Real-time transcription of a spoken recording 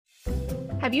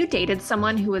Have you dated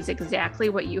someone who was exactly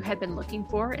what you had been looking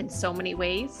for in so many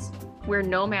ways? Where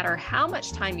no matter how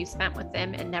much time you spent with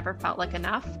them, it never felt like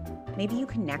enough? Maybe you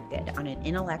connected on an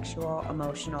intellectual,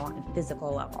 emotional, and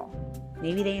physical level.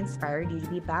 Maybe they inspired you to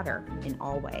be better in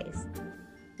all ways.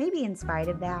 Maybe in spite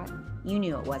of that, you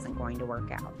knew it wasn't going to work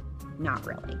out. Not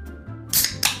really.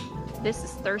 This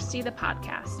is Thirsty the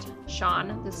Podcast,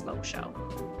 Shawn the Smokeshow.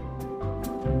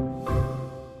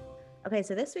 Okay,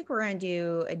 so this week we're going to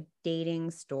do a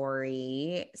dating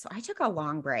story. So I took a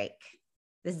long break.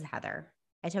 This is Heather.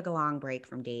 I took a long break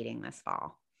from dating this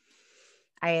fall.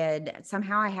 I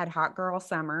had hot girl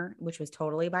summer, which was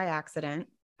totally by accident.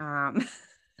 As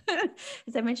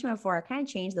I mentioned before, I kind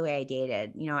of changed the way I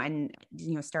dated,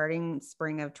 starting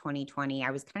spring of 2020,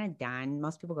 I was kind of done.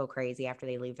 Most people go crazy after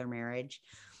they leave their marriage.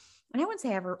 And I wouldn't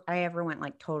say I ever went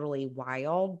like totally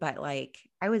wild, but like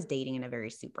I was dating in a very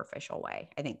superficial way,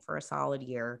 I think for a solid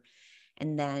year.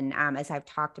 And then as I've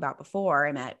talked about before,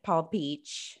 I met Paul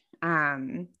Peach,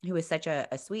 who was such a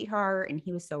sweetheart, and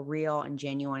he was so real and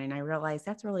genuine. And I realized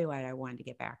that's really what I wanted to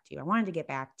get back to. I wanted to get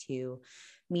back to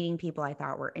meeting people I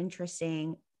thought were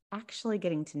interesting, actually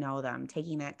getting to know them,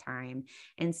 taking that time.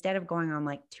 And instead of going on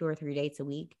like 2 or 3 dates a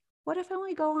week, what if I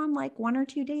only go on like 1 or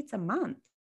 2 dates a month?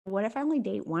 What if I only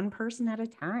date one person at a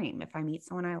time if I meet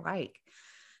someone I like?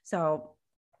 So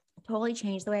totally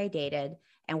changed the way I dated.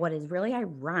 And what is really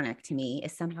ironic to me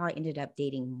is somehow I ended up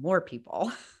dating more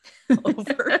people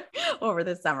over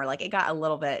the summer. Like it got a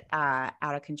little bit out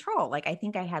of control. Like I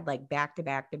think I had like back to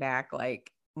back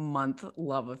like month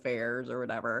love affairs or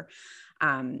whatever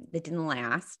that didn't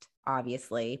last,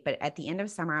 obviously. But at the end of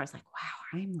summer, I was like,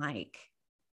 wow,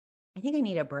 I think I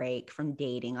need a break from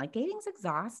dating. Like dating's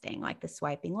exhausting, like the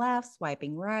swiping left,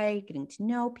 swiping right, getting to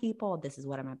know people. This is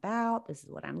what I'm about. This is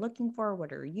what I'm looking for.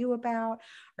 What are you about?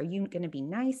 Are you going to be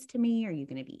nice to me? Are you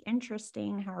going to be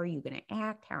interesting? How are you going to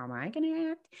act? How am I going to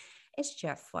act? It's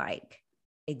just like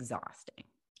exhausting.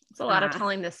 It's a lot of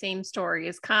telling the same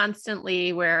stories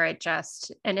constantly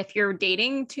and if you're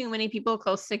dating too many people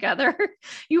close together,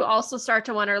 you also start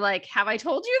to wonder, like, have I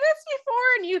told you this before?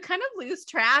 And you kind of lose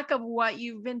track of what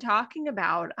you've been talking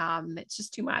about. It's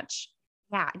just too much.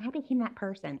 Yeah. And I became that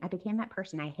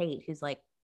person I hate who's like,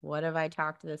 what have I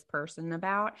talked to this person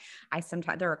about?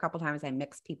 There were a couple times I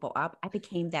mixed people up. I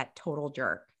became that total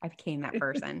jerk. I became that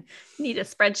person. Need a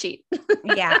spreadsheet.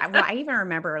 Yeah. Well, I even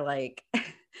remember like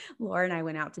Laura and I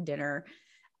went out to dinner.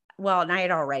 Well, and I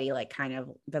had already like kind of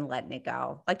been letting it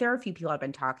go. Like there are a few people I've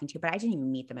been talking to, but I didn't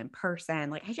even meet them in person.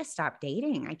 Like I just stopped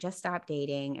dating.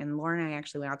 And Laura and I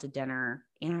actually went out to dinner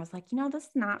and I was like, this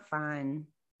is not fun.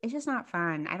 It's just not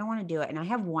fun. I don't want to do it. And I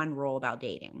have one rule about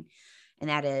dating. And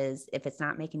that is if it's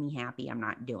not making me happy, I'm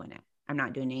not doing it. I'm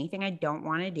not doing anything I don't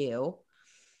want to do.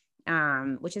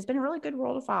 Which has been a really good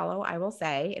rule to follow. I will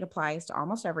say it applies to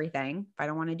almost everything. If I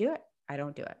don't want to do it, I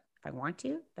don't do it. If I want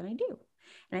to, then I do.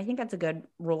 And I think that's a good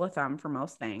rule of thumb for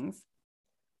most things.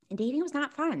 And dating was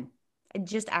not fun.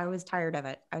 I was tired of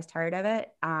it.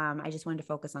 I just wanted to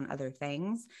focus on other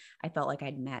things. I felt like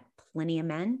I'd met plenty of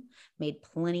men, made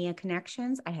plenty of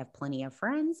connections. I have plenty of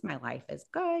friends. My life is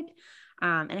good.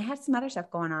 And I had some other stuff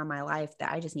going on in my life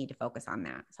that I just need to focus on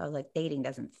that. So I was like, dating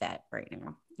doesn't fit right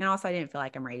now. And also I didn't feel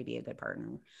like I'm ready to be a good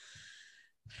partner.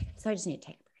 So I just need to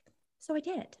take a break. So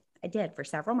I did for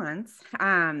several months.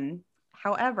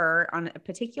 However, at a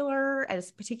particular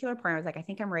point, I was like, I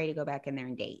think I'm ready to go back in there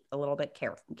and date a little bit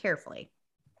carefully.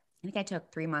 I think I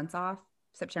took 3 months off,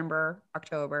 September,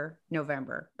 October,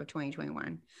 November of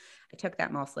 2021. I took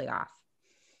that mostly off.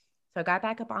 So I got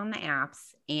back up on the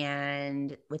apps,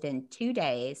 and within 2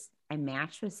 days, I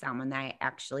matched with someone that I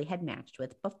actually had matched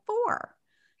with before.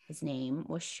 His name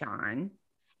was Shawn.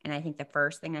 And I think the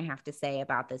first thing I have to say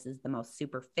about this is the most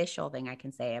superficial thing I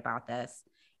can say about this.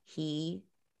 He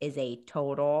is a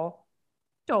total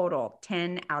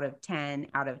 10 out of 10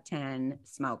 out of 10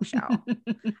 smoke show.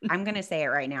 I'm going to say it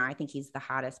right now. I think he's the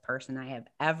hottest person I have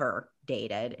ever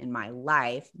dated in my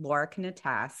life. Laura can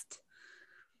attest.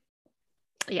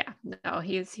 Yeah, no,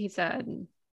 he's a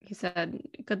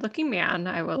good looking man.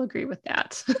 I will agree with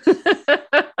that.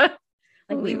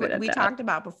 Like we talked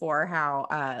about before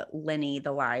how Lenny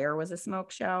the Liar was a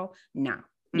smoke show. No.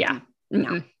 Yeah.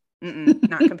 No.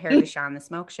 Not compared to Shawn the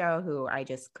Smokeshow, who I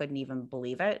just couldn't even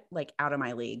believe it. Like out of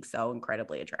my league. So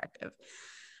incredibly attractive.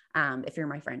 If you're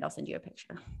my friend, I'll send you a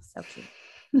picture. So cute.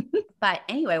 But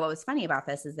anyway, what was funny about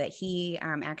this is that he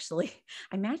I matched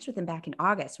with him back in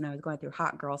August when I was going through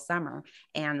hot girl summer.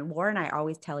 And Laura and I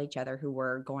always tell each other who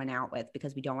we're going out with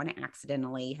because we don't want to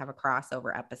accidentally have a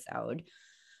crossover episode.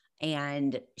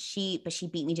 but she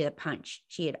beat me to the punch.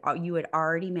 You had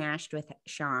already matched with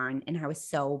Shawn, and I was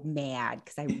so mad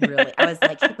because I was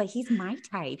like, but he's my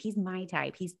type. He's my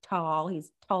type. He's tall,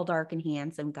 dark and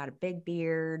handsome, got a big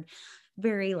beard,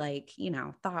 very like,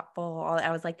 thoughtful.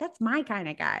 I was like, that's my kind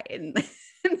of guy. And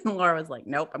Laura was like,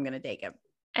 nope, I'm going to take him.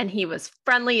 And he was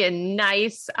friendly and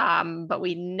nice, but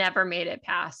we never made it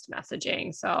past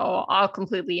messaging. So all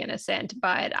completely innocent,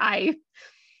 but I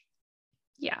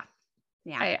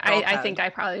think I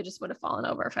probably just would have fallen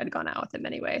over if I'd gone out with him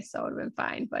anyway. So it would have been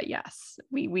fine. But yes,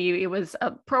 it was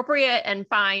appropriate and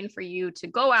fine for you to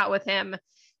go out with him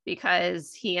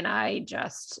because he and I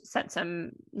just sent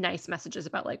some nice messages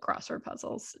about like crossword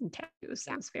puzzles and tattoos.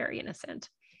 It was very innocent.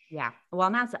 Yeah. Well,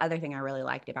 and that's the other thing I really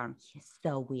liked about him. He's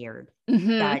so weird.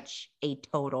 Mm-hmm. Such a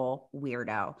total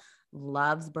weirdo.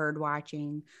 Loves bird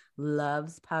watching,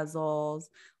 loves puzzles,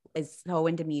 is so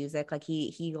into music. Like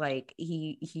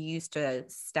he used to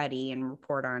study and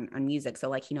report on music. So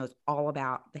like he knows all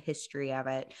about the history of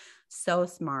it. So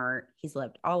smart. He's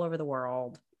lived all over the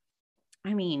world.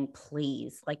 I mean,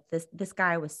 please, like this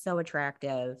guy was so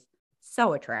attractive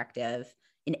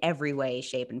in every way,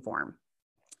 shape, and form.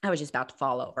 I was just about to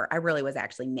fall over. I really was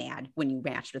actually mad when you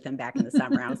matched with him back in the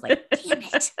summer. I was like, damn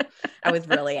it. I was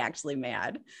really actually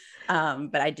mad.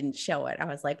 But I didn't show it. I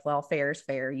was like, well, fair is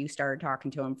fair. You started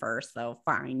talking to him first. So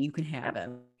fine, you can have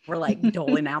him. We're like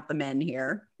doling out the men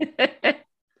here.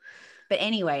 But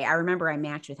anyway, I remember I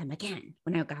matched with him again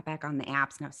when I got back on the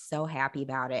apps, and I was so happy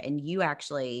about it. And you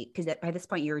actually, because by this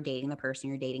point you were dating the person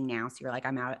you're dating now. So you're like,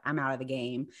 I'm out of the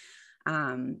game.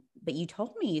 But you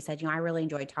told me, you said, I really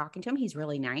enjoyed talking to him. He's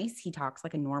really nice. He talks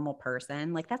like a normal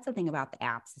person. Like that's the thing about the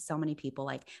apps is so many people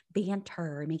like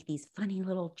banter, make these funny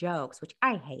little jokes, which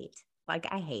I hate.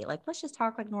 Like, let's just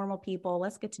talk like normal people.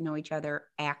 Let's get to know each other.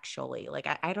 Actually, like,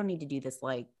 I don't need to do this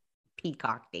like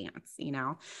peacock dance,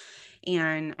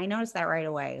 And I noticed that right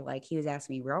away. Like he was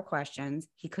asking me real questions.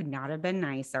 He could not have been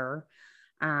nicer.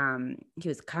 He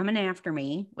was coming after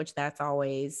me, which that's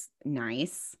always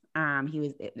nice.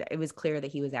 It was clear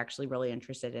that he was actually really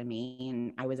interested in me,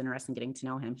 and I was interested in getting to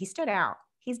know him. He stood out.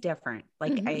 He's different.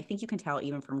 Like, mm-hmm. I think you can tell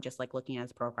even from just like looking at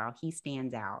his profile, he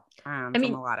stands out from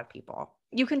a lot of people.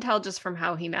 You can tell just from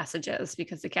how he messages,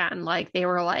 because again, like they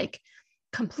were like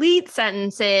complete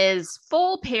sentences,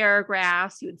 full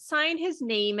paragraphs. He would sign his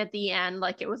name at the end.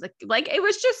 Like it was it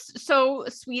was just so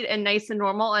sweet and nice and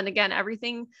normal. And again,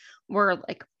 everything were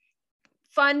like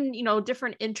fun,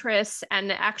 different interests. And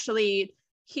actually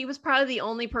he was probably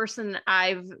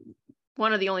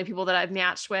one of the only people that I've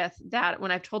matched with that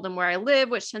when I've told him where I live,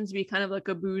 which tends to be kind of like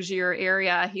a bougier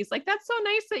area, he's like, that's so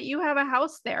nice that you have a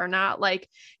house there. Not like,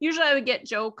 usually I would get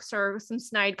jokes or some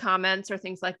snide comments or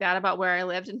things like that about where I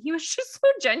lived. And he was just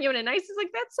so genuine and nice. He's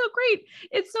like, that's so great.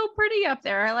 It's so pretty up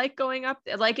there. I like going up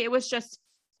there. Like he's just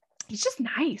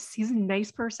nice. He's a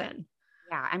nice person.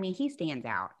 Yeah. I mean, he stands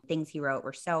out. Things he wrote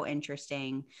were so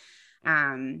interesting.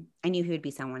 I knew he would be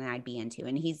someone that I'd be into,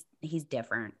 and he's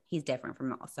different. He's different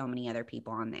from so many other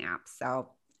people on the app. So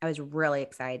I was really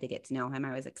excited to get to know him.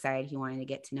 I was excited he wanted to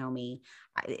get to know me.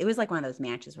 It was like one of those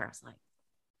matches where I was like,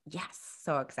 yes,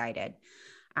 so excited.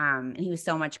 And he was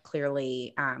so much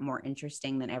clearly more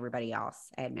interesting than everybody else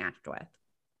I had matched with.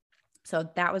 So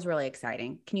that was really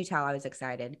exciting. Can you tell I was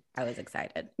excited? I was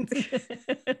excited.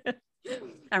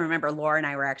 I remember Laura and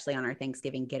I were actually on our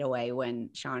Thanksgiving getaway when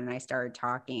Shawn and I started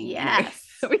talking. Yes.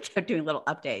 We kept doing little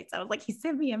updates. I was like, he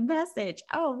sent me a message.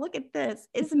 Oh, look at this.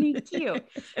 Isn't he cute?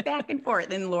 Back and forth.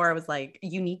 Then Laura was like,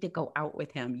 you need to go out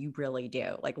with him. You really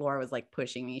do. Like Laura was like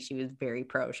pushing me. She was very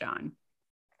pro Shawn.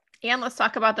 And let's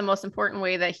talk about the most important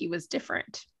way that he was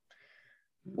different.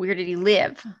 Where did he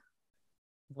live?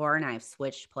 Laura and I have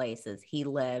switched places. He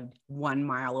lived 1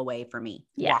 mile away from me.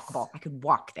 Yes. Walkable. I could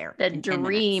walk there. The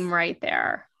dream right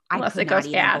there. Unless it goes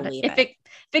bad. If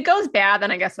it goes bad, then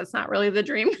I guess that's not really the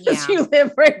dream because you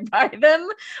live right by them.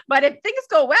 But if things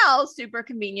go well, super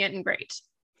convenient and great.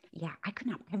 Yeah,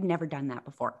 I've never done that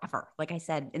before, ever. Like I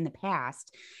said, in the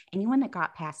past, anyone that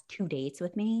got past 2 dates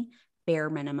with me, bare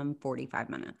minimum 45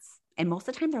 minutes. And most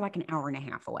of the time they're like an hour and a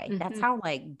half away. Mm-hmm. That's how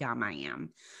like dumb I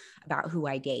am about who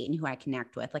I date and who I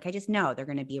connect with. Like I just know they're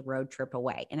going to be a road trip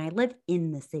away. And I live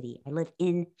in the city. I live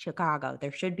in Chicago.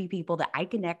 There should be people that I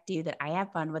connect to, that I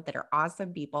have fun with, that are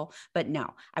awesome people. But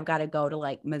no, I've got to go to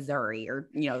like Missouri or,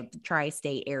 the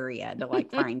tri-state area to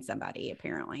like find somebody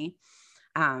apparently.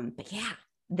 But yeah,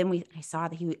 then I saw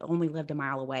that he only lived a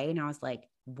mile away, and I was like,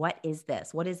 what is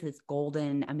this? What is this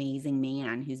golden, amazing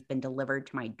man who's been delivered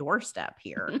to my doorstep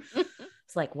here?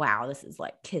 It's like, wow, this is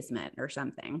like kismet or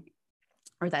something.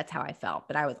 Or that's how I felt.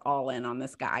 But I was all in on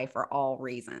this guy for all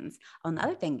reasons. On the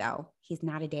other thing, though, he's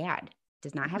not a dad.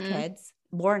 does not have kids.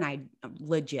 Laura and I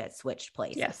legit switched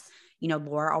places. Yes. You know,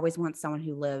 Laura always wants someone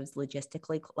who lives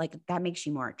logistically, like that makes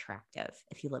you more attractive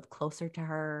if you live closer to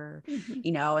her,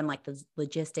 you know, and like the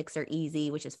logistics are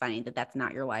easy, which is funny that that's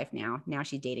not your life now. Now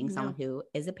she's dating someone who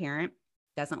is a parent,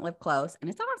 doesn't live close, and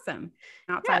it's awesome.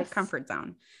 Outside comfort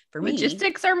zone. For me,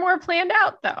 logistics are more planned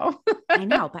out though. I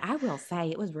know, but I will say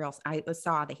it was real. I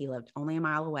saw that he lived only a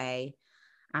mile away.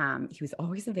 He was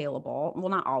always available. Well,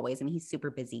 not always. I mean, he's a super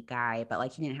busy guy, but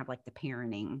like he didn't have like the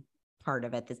parenting part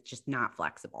of it that's just not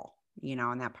flexible, you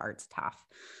know, and that part's tough.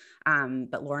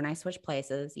 But Laura and I switched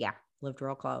places. Yeah, lived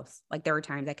real close. Like there were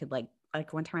times I could like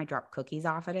one time I dropped cookies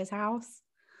off at his house.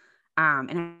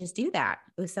 And I just do that.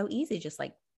 It was so easy, just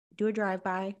like do a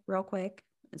drive-by real quick.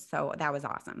 So that was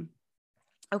awesome.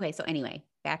 Okay, so anyway,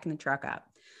 back in the truck up.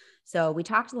 So we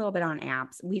talked a little bit on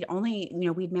apps. We'd only, you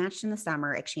know, we'd matched in the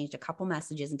summer, exchanged a couple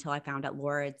messages until I found out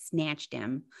Laura had snatched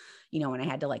him, you know, and I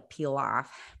had to like peel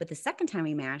off. But the second time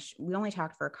we matched, we only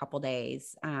talked for a couple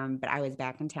days. But I was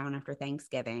back in town after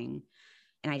Thanksgiving.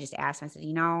 And I just asked him, I said,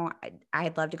 you know,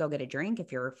 I'd love to go get a drink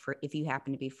if you're free, if you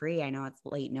happen to be free. I know it's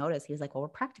late notice. He was like, well, we're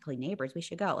practically neighbors. We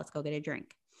should go. Let's go get a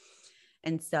drink.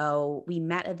 And so we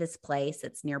met at this place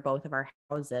that's near both of our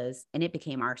houses, and it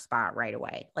became our spot right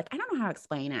away. Like, I don't know how to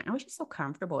explain it. I was just so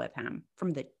comfortable with him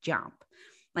from the jump.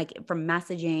 Like from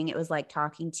messaging, it was like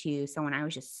talking to someone I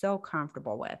was just so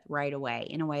comfortable with right away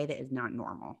in a way that is not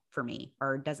normal for me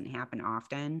or doesn't happen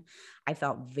often. I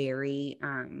felt very, I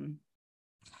don't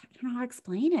know how to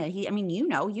explain it. I mean, you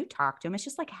know, you talk to him. It's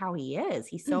just like how he is.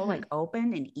 He's so like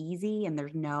open and easy, and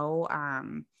there's no,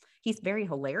 he's very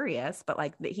hilarious, but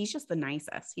like he's just the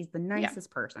nicest. He's the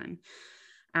nicest person.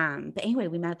 But anyway,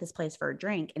 we met at this place for a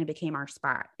drink, and it became our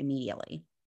spot immediately.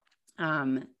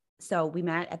 So we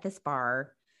met at this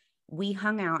bar. We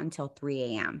hung out until 3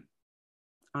 a.m.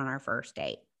 on our first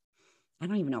date. I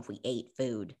don't even know if we ate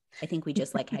food. I think we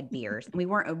just like had beers,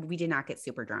 and we did not get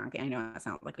super drunk. I know it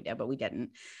sounds like we did, but we didn't.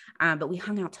 But we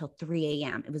hung out till 3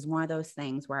 a.m. It was one of those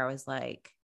things where I was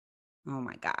like, oh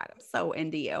my God, I'm so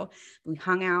into you. We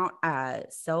hung out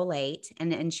so late.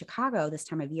 And in Chicago this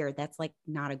time of year, that's like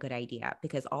not a good idea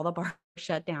because all the bars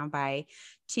shut down by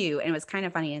 2. And it was kind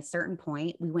of funny. At a certain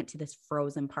point, we went to this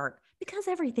frozen park because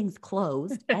everything's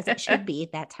closed as it should be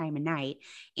at that time of night.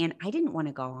 And I didn't want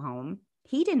to go home.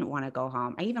 He didn't want to go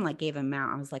home. I even like gave him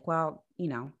out. I was like, well, you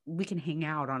know, we can hang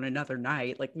out on another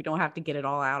night. Like we don't have to get it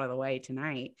all out of the way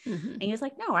tonight. And he was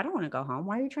like, no, I don't want to go home.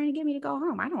 Why are you trying to get me to go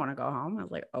home? I don't want to go home. I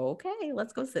was like, okay,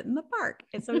 let's go sit in the park.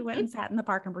 And so we went and sat in the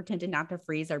park and pretended not to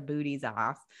freeze our booties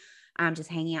off. Just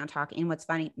hanging out and talking. And what's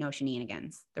funny, no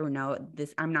shenanigans. There were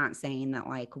I'm not saying that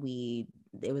like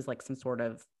it was like some sort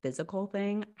of physical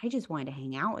thing. I just wanted to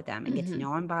hang out with them and get to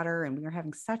know him better. And we were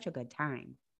having such a good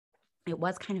time. It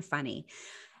was kind of funny.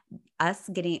 Us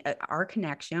getting our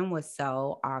connection was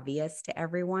so obvious to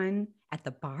everyone at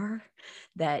the bar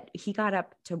that he got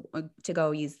up to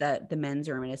go use the men's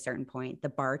room at a certain point. The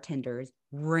bartenders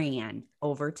ran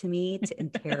over to me to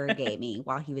interrogate me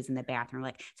while he was in the bathroom.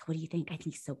 Like, so what do you think? I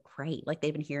think he's so great. Like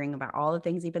they've been hearing about all the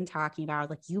things he's been talking about.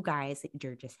 Like you guys,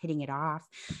 you're just hitting it off.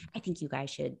 I think you guys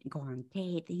should go on a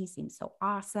date. He seems so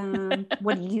awesome.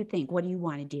 What do you think? What do you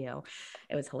want to do?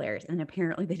 It was hilarious. And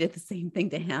apparently they did the same thing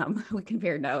to him. We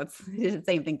compared notes. They did the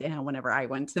same thing to him whenever I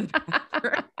went to the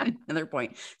bathroom. Another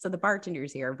point. So the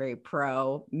bartenders here are very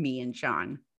pro me and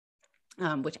Shawn,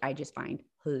 which I just find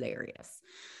hilarious.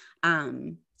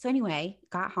 So anyway,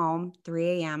 got home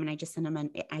 3 a.m. and I just sent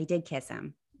him I did kiss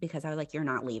him because I was like, you're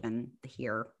not leaving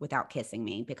here without kissing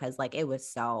me, because like, it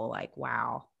was so like,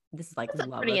 wow, this is like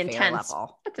love affair intense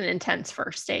level. That's an intense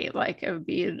first date. Like it would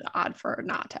be odd for it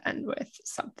not to end with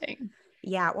something.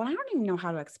 Yeah. Well, I don't even know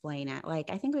how to explain it. Like,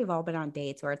 I think we've all been on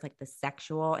dates where it's like the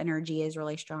sexual energy is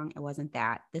really strong. It wasn't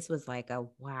that. This was like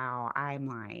wow, I'm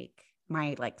like,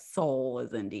 my like soul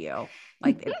is into you.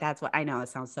 Like that's what I know. It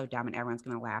sounds so dumb and everyone's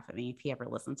going to laugh at me. If he ever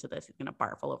listens to this, he's going to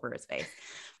barf all over his face.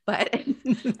 But I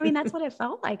mean, that's what it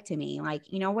felt like to me.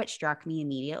 Like, you know what struck me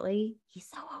immediately? He's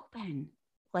so open.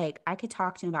 Like I could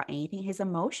talk to him about anything. His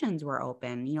emotions were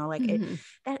open, you know, like and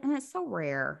it's so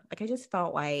rare. Like I just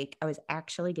felt like I was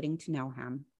actually getting to know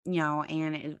him, you know,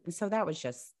 and so that was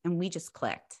just, and we just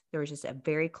clicked. There was just a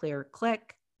very clear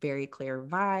click, very clear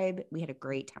vibe. We had a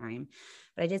great time.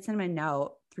 But I did send him a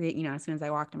note as soon as I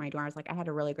walked in my door, I was like, I had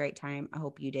a really great time. I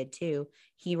hope you did too.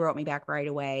 He wrote me back right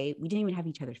away. We didn't even have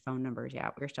each other's phone numbers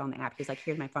yet. We were still on the app. He was like,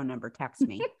 here's my phone number. Text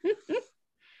me. I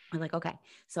was like, okay.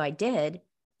 So I did.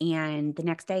 And the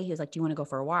next day he was like, do you want to go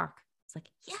for a walk? It's like,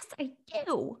 yes, I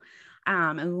do.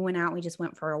 And we went out, we just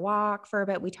went for a walk for a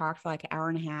bit. We talked for like an hour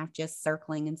and a half, just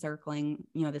circling and circling,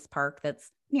 this park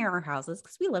that's near our houses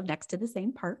because we live next to the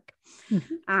same park.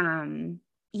 And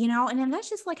then that's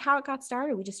just like how it got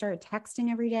started. We just started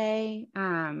texting every day.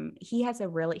 He has a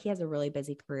really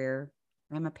busy career.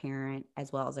 I'm a parent as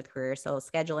well as a career. So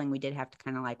scheduling, we did have to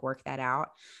kind of like work that out,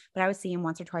 but I would see him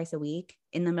once or twice a week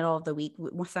in the middle of the week.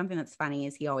 Something that's funny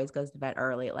is he always goes to bed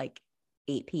early at like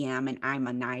 8 p.m. and I'm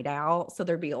a night owl. So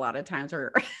there'd be a lot of times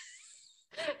where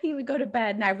he would go to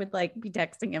bed and I would like be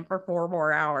texting him for 4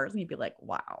 more hours and he'd be like,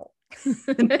 wow.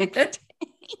 The next day.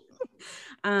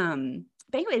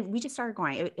 But anyway, we just started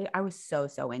going. I was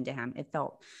so into him. It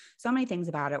felt so many things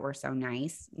about it were so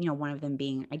nice. One of them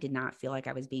being I did not feel like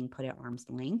I was being put at arm's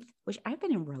length, which I've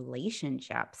been in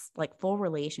relationships, like full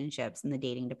relationships in the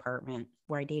dating department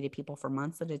where I dated people for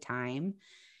months at a time.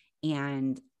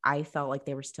 And I felt like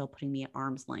they were still putting me at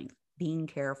arm's length, being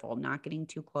careful, not getting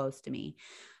too close to me.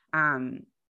 And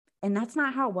that's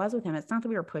not how it was with him. It's not that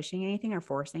we were pushing anything or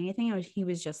forcing anything. He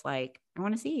was just like, I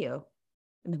want to see you.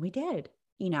 And then we did.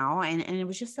 And it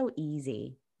was just so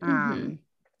easy.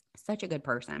 Such a good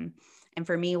person. And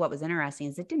for me, what was interesting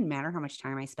is it didn't matter how much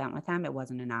time I spent with him. It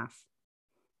wasn't enough.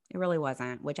 It really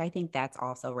wasn't, which I think that's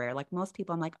also rare. Like most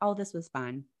people, I'm like, oh, this was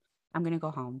fun. I'm going to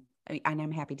go home. And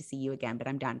I'm happy to see you again, but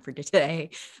I'm done for today.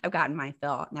 I've gotten my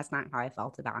fill. And that's not how I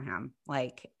felt about him.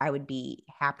 Like I would be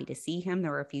happy to see him.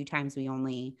 There were a few times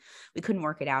we couldn't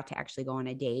work it out to actually go on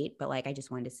a date, but like, I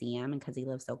just wanted to see him. And cause he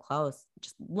lives so close,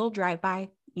 just a little drive by,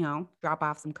 drop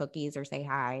off some cookies or say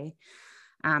hi.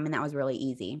 And that was really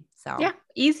easy. So yeah,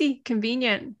 easy,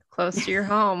 convenient, close to your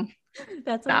home.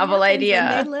 That's what novel idea.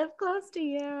 idea. When they live close to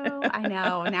you. I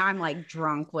know. Now I'm like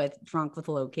drunk with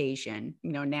location.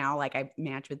 Now like I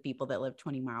match with people that live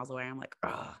 20 miles away. I'm like, oh,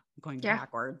 I'm going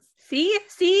backwards. See,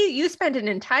 you spent an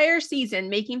entire season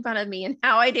making fun of me and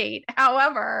how I date.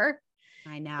 However,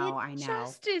 I know. It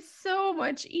just is so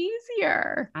much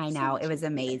easier. I know. It was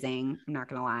amazing. I'm not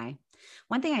going to lie.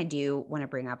 One thing I do want to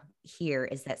bring up here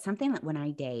is that something that when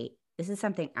I date, this is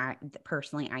something I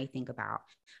think about.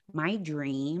 My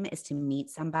dream is to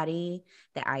meet somebody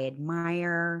that I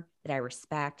admire, that I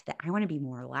respect, that I want to be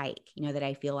more like, that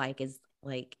I feel like is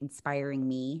like inspiring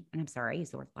me. And I'm sorry, I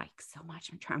use the word like so much.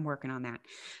 I'm working on that.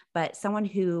 But someone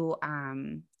who I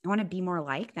want to be more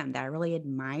like them, that I really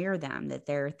admire them, that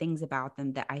there are things about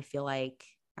them that I feel like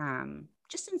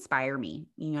just inspire me,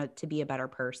 to be a better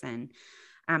person.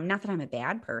 Not that I'm a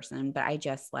bad person, but I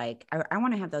just like, I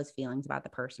want to have those feelings about the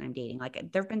person I'm dating.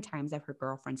 Like there've been times I've heard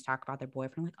girlfriends talk about their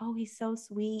boyfriend, like, oh, he's so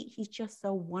sweet. He's just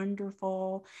so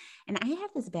wonderful. And I have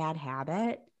this bad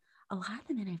habit. A lot of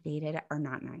the men I've dated are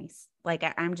not nice. Like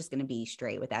I'm just going to be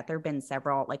straight with that. There've been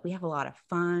several, like we have a lot of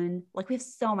fun. Like we have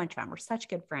so much fun. We're such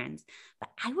good friends, but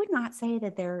I would not say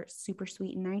that they're super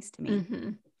sweet and nice to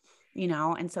me,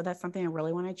 and so that's something I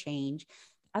really want to change.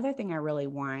 Other thing I really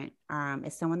want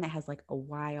is someone that has like a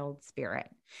wild spirit.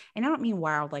 And I don't mean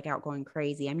wild, like out going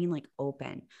crazy. I mean like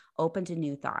open to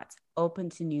new thoughts, open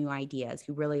to new ideas,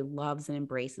 who really loves and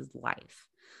embraces life,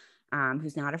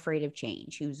 who's not afraid of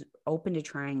change, who's open to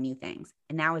trying new things.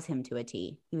 And that was him to a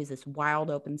T. He was this wild,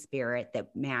 open spirit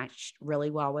that matched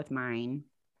really well with mine,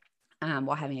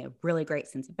 while having a really great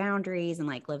sense of boundaries and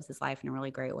like lives his life in a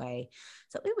really great way.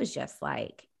 So it was just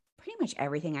like pretty much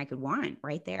everything I could want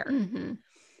right there.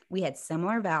 We had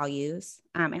similar values.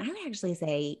 And I would actually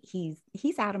say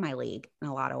he's out of my league in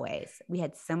a lot of ways. We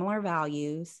had similar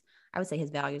values. I would say his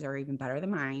values are even better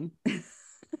than mine.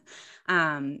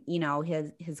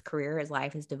 His career, his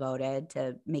life is devoted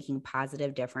to making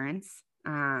positive difference.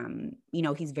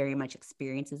 He's very much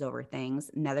experiences over things.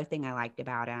 Another thing I liked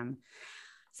about him,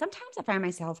 sometimes I find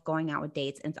myself going out with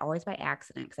dates, and it's always by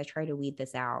accident because I try to weed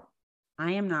this out.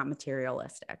 I am not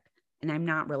materialistic. And I'm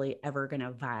not really ever going to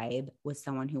vibe with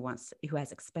someone who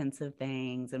has expensive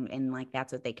things and like,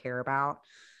 that's what they care about.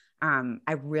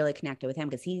 I really connected with him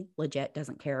because he legit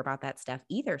doesn't care about that stuff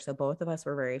either. So both of us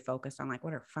were very focused on like,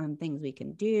 what are fun things we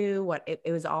can do?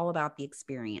 It was all about the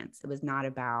experience. It was not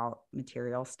about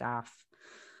material stuff.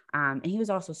 And he was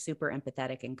also super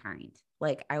empathetic and kind.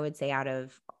 Like I would say out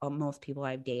of most people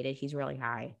I've dated, he's really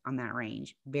high on that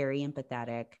range, very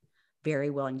empathetic,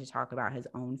 very willing to talk about his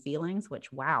own feelings,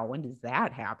 which, wow, when does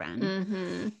that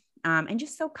happen? And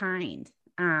just so kind,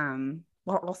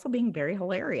 while also being very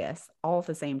hilarious all at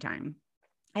the same time.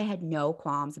 I had no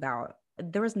qualms about,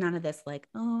 there was none of this like,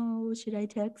 oh, should I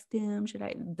text him?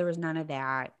 There was none of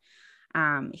that.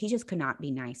 He just could not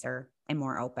be nicer and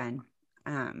more open.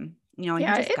 He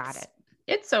just got it.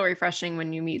 It's so refreshing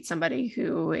when you meet somebody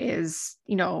who is,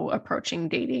 approaching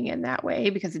dating in that way,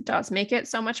 because it does make it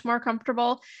so much more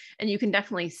comfortable. And you can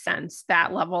definitely sense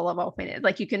that level of openness.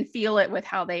 Like you can feel it with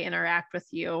how they interact with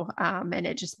you. And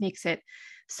it just makes it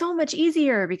so much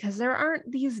easier because there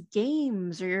aren't these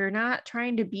games, or you're not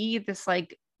trying to be this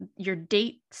like your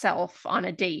date self on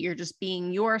a date. You're just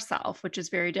being yourself, which is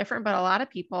very different. But a lot of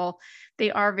people, they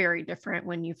are very different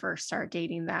when you first start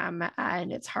dating them.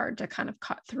 And it's hard to kind of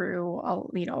cut through,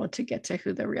 to get to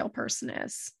who the real person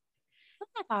is.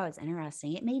 Something I thought was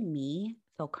interesting. It made me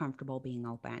feel comfortable being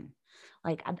open.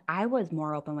 Like I was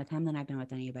more open with him than I've been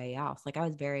with anybody else. Like I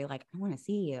was very like, I want to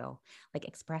see you, like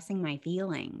expressing my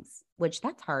feelings, which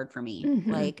that's hard for me.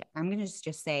 Mm-hmm. Like I'm going to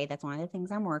just say that's one of the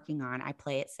things I'm working on. I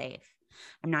play it safe.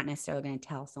 I'm not necessarily going to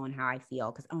tell someone how I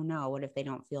feel because, oh no, what if they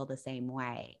don't feel the same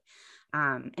way?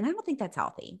 And I don't think that's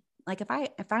healthy. Like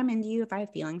if I'm into you, if I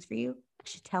have feelings for you, I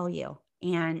should tell you.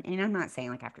 And I'm not saying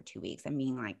like after 2 weeks, I'm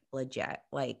being like legit.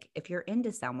 Like if you're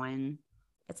into someone,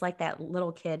 it's like that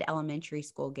little kid elementary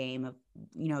school game of,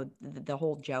 the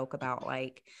whole joke about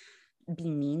like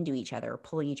being mean to each other,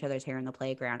 pulling each other's hair in the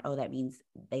playground. Oh, that means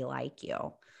they like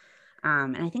you.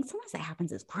 And I think sometimes that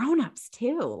happens as grownups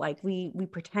too. Like we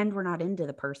pretend we're not into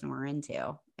the person we're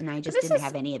into. And I But just didn't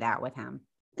have any of that with him.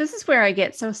 this is where I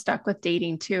get so stuck with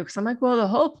dating too. Cause I'm like, well, the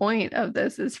whole point of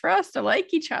this is for us to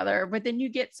like each other. But then you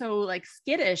get so like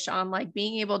skittish on like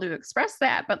being able to express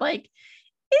that. But like,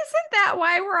 isn't that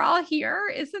why we're all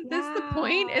here? Isn't this the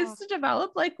point, Yeah. is to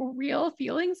develop like real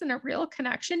feelings and a real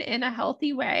connection in a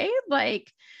healthy way?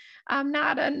 Like, I'm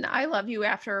not an I love you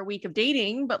after a week of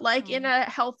dating, but like in Oh, a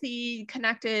healthy,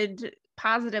 connected,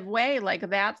 positive way. Like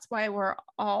that's why we're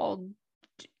all,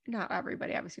 not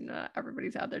everybody, obviously not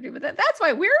everybody's out there doing, but that's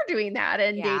why we're doing that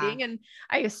and yeah. dating. And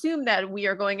I assume that we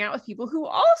are going out with people who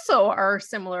also are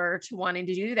similar to wanting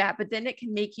to do that. But then it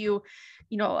can make you,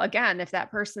 again, if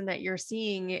that person that you're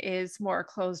seeing is more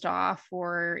closed off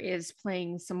or is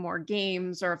playing some more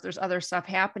games, or if there's other stuff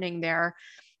happening there,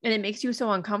 and it makes you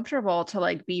so uncomfortable to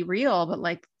like be real. But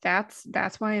like that's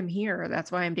why I'm here.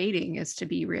 That's why I'm dating, is to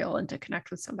be real and to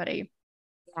connect with somebody.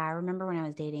 Yeah. I remember when I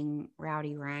was dating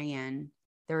Rowdy Ryan,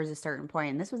 there was a certain point,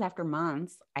 and this was after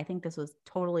months. I think this was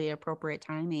totally appropriate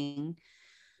timing.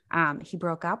 He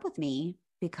broke up with me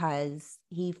because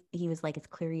he was like, it's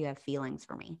clear you have feelings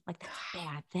for me. Like that's a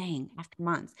bad thing after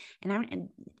months.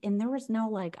 And there was no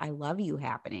like I love you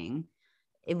happening.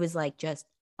 It was like just,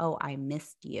 oh, I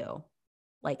missed you.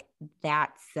 Like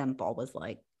that simple was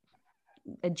like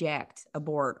eject,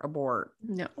 abort, abort,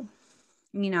 No.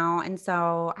 and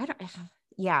so I don't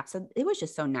yeah, so it was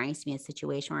just so nice to be in a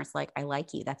situation where it's like, I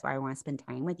like you. That's why I want to spend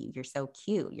time with you. You're so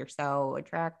cute. You're so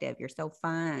attractive. You're so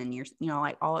fun.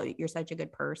 Like you're such a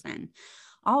good person.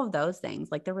 All of those things.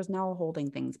 Like there was no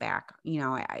holding things back.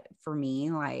 For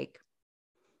me, like,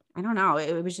 I don't know.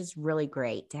 It was just really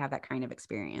great to have that kind of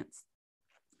experience.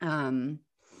 Um,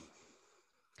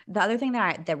 the other thing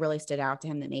that really stood out to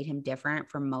him that made him different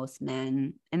from most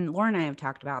men, and Laura and I have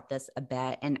talked about this a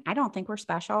bit, and I don't think we're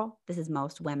special. This is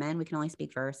most women. We can only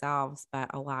speak for ourselves, but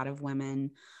a lot of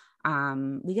women,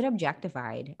 we get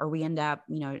objectified, or we end up,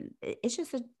 it's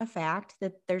just a fact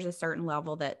that there's a certain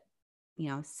level that,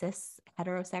 cis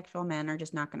heterosexual men are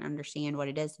just not going to understand what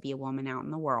it is to be a woman out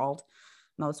in the world.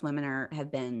 Most women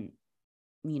have been,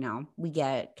 we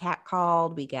get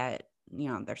catcalled, we get,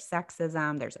 there's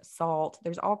sexism, there's assault,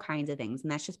 there's all kinds of things.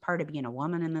 And that's just part of being a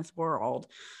woman in this world.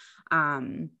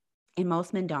 And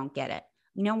most men don't get it.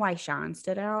 You know why Shawn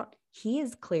stood out? He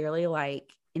is clearly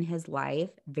like in his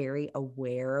life very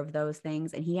aware of those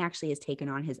things. And he actually has taken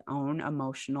on his own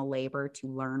emotional labor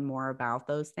to learn more about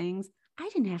those things. I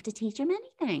didn't have to teach him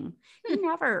anything. He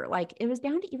never, like, it was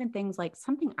down to even things like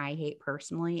something I hate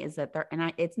personally is that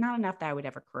it's not enough that I would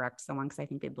ever correct someone because I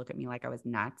think they'd look at me like I was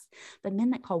nuts, but men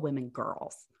that call women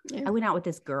girls. Yeah. I went out with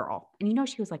this girl and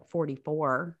she was like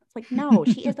 44. It's like, no,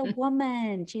 she is a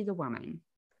woman. She's a woman.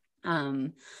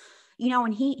 And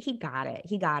he got it.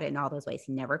 He got it in all those ways.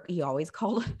 He always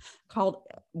called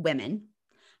women.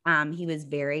 He was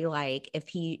very like, if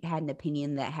he had an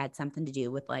opinion that had something to do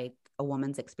with like a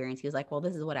woman's experience, he was like, well,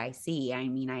 this is what I see. I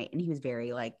mean, and he was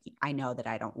very like, I know that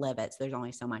I don't live it. So there's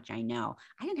only so much I know.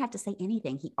 I didn't have to say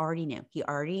anything. He already knew. He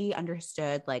already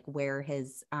understood like where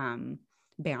his,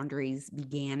 boundaries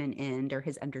began and end, or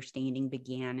his understanding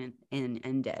began and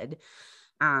ended.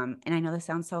 And I know this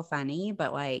sounds so funny,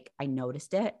 but like I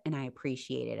noticed it and I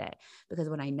appreciated it, because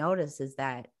what I noticed is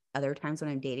that other times when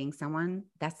I'm dating someone,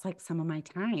 that's like some of my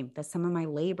time, that's some of my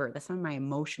labor, that's some of my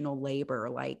emotional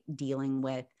labor, like dealing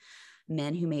with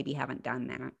men who maybe haven't done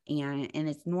that. And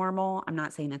it's normal. I'm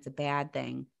not saying that's a bad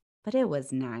thing, but it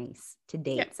was nice to Yeah.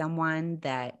 date someone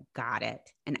that got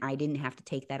it. And I didn't have to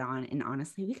take that on. And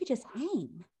honestly, we could just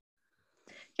hang.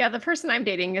 Yeah, the person I'm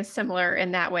dating is similar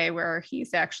in that way, where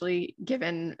he's actually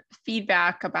given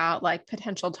feedback about like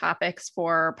potential topics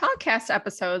for podcast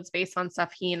episodes based on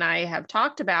stuff he and I have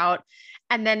talked about.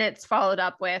 And then it's followed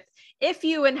up with, if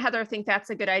you and Heather think that's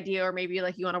a good idea, or maybe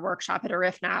like you want to workshop it, or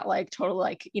if not, like total,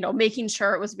 like, making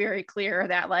sure it was very clear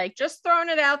that like just throwing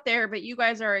it out there, but you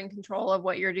guys are in control of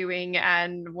what you're doing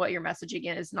and what your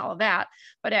messaging is and all of that.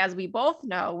 But as we both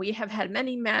know, we have had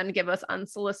many men give us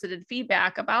unsolicited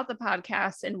feedback about the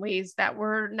podcast in ways that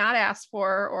were not asked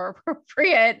for or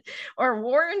appropriate or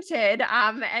warranted.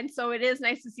 And so it is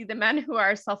nice to see the men who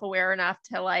are self-aware enough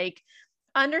to like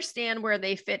understand where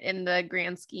they fit in the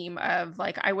grand scheme of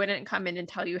like, I wouldn't come in and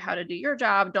tell you how to do your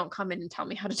job. Don't come in and tell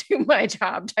me how to do my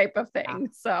job type of thing.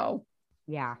 So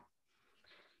yeah.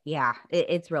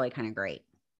 It's really kind of great.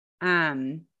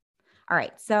 All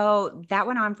right. So that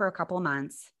went on for a couple of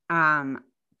months.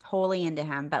 Totally into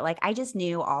him. But like, I just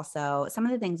knew also some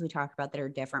of the things we talked about that are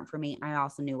different for me. I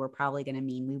also knew were probably going to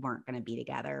mean we weren't going to be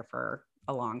together for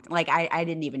a long time. Like, I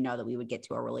didn't even know that we would get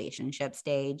to a relationship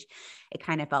stage. It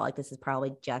kind of felt like this is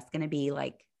probably just going to be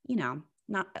like,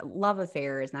 not love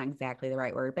affair is not exactly the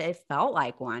right word, but it felt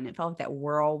like one. It felt like that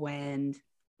whirlwind,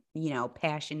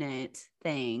 passionate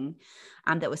thing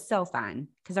that was so fun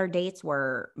because our dates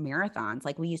were marathons.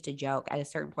 Like we used to joke at a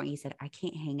certain point, he said, I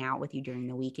can't hang out with you during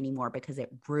the week anymore because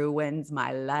it ruins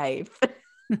my life.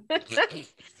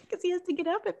 Because he has to get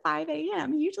up at 5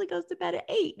 a.m. He usually goes to bed at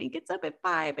 8 and he gets up at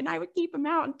 5 and I would keep him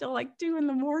out until like 2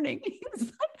 a.m. He was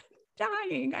like,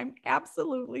 dying. I'm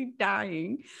absolutely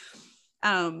dying.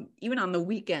 Even on the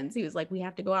weekends, he was like, we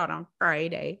have to go out on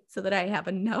Friday so that I have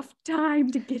enough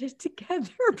time to get it together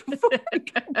before I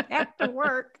go back to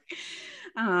work.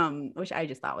 Which I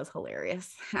just thought was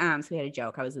hilarious. So we had a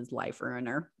joke. I was his life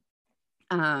ruiner.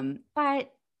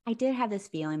 But I did have this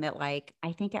feeling that like,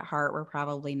 I think at heart, we're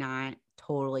probably not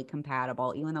totally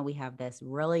compatible, even though we have this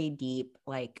really deep,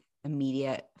 like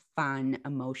immediate, fun,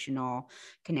 emotional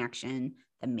connection.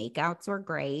 The makeouts were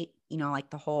great.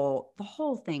 Like the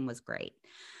whole thing was great.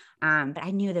 But I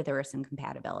knew that there were some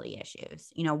compatibility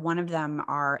issues. One of them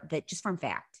are that just from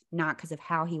fact, not because of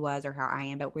how he was or how I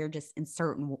am, but we're just in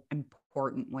certain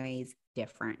important ways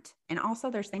different. And also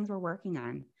there's things we're working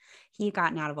on. He had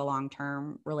gotten out of a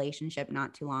long-term relationship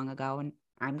not too long ago, and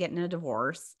I'm getting a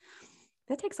divorce.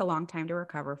 That takes a long time to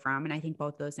recover from. And I think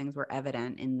both those things were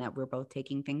evident in that we're both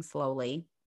taking things slowly.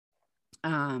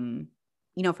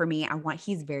 For me,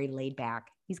 he's very laid back.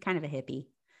 He's kind of a hippie,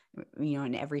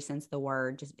 in every sense of the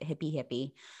word, just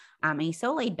hippie. And he's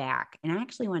so laid back. And I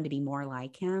actually wanted to be more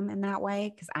like him in that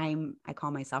way. Cause I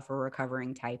call myself a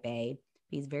recovering type A.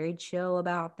 He's very chill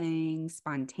about things,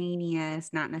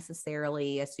 spontaneous, not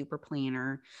necessarily a super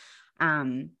planner.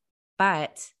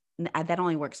 But that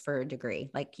only works for a degree.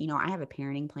 Like, I have a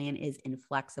parenting plan is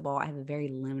inflexible. I have a very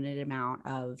limited amount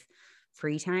of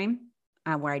free time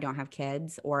where I don't have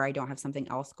kids or I don't have something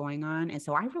else going on. And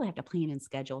so I really have to plan and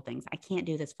schedule things. I can't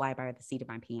do this fly by the seat of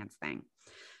my pants thing.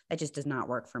 That just does not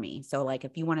work for me. So like,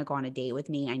 if you want to go on a date with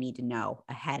me, I need to know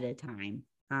ahead of time.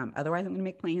 Otherwise I'm going to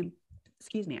make plans.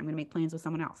 I'm going to make plans with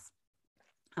someone else.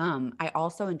 I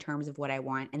also, in terms of what I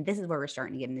want, and this is where we're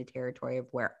starting to get into territory of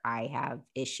where I have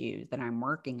issues that I'm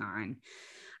working on.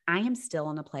 I am still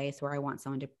in a place where I want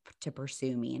someone to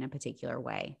pursue me in a particular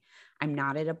way. I'm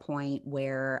not at a point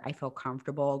where I feel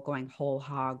comfortable going whole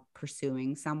hog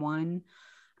pursuing someone.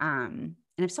 And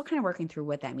I'm still kind of working through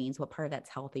what that means, what part of that's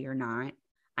healthy or not.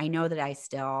 I know that I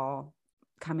still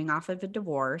coming off of a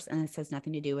divorce, and this has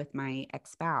nothing to do with my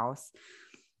ex-spouse.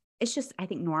 It's just, I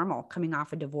think, normal coming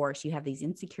off a divorce. You have these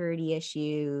insecurity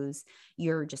issues.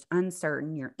 You're just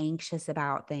uncertain. You're anxious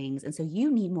about things. And so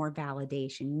you need more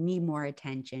validation. You need more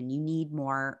attention. You need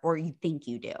more, or you think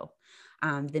you do,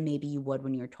 than maybe you would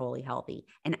when you're totally healthy.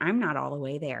 And I'm not all the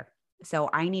way there. So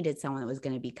I needed someone that was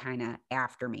going to be kind of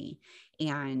after me.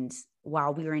 And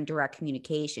while we were in direct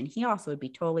communication, he also would be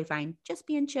totally fine just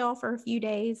being chill for a few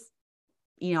days.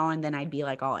 And then I'd be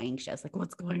like all anxious, like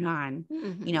what's going on,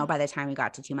 by the time we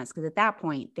got to 2 months. Cause at that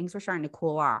point things were starting to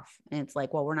cool off and it's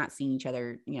like, well, we're not seeing each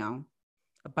other,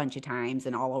 a bunch of times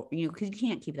and all, cause you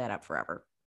can't keep that up forever.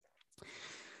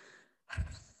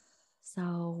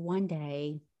 So one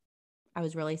day I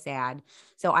was really sad.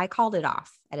 So I called it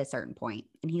off at a certain point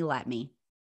and he let me.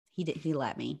 He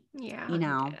let me. Yeah. He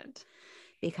did.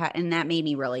 And that made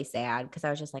me really sad because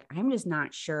I was just like, I'm just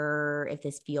not sure if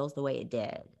this feels the way it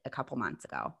did a couple months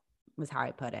ago. was how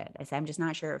I put it. I said, I'm just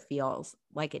not sure it feels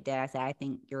like it did. I said, I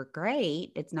think you're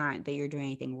great. It's not that you're doing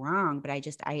anything wrong, but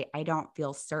I don't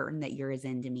feel certain that you're as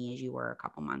into me as you were a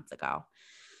couple months ago.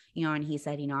 And he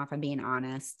said, if I'm being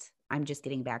honest, I'm just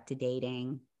getting back to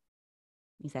dating.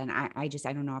 He said, I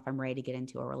don't know if I'm ready to get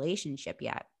into a relationship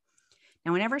yet.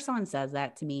 Now, whenever someone says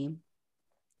that to me,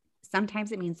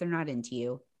 sometimes it means they're not into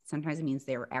you. Sometimes it means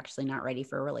they're actually not ready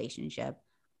for a relationship.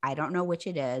 I don't know which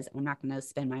it is. I'm not going to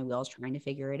spin my wheels trying to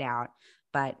figure it out,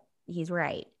 but he's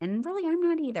right. And really, I'm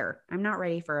not either. I'm not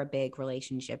ready for a big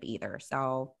relationship either.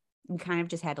 So we kind of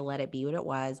just had to let it be what it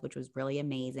was, which was really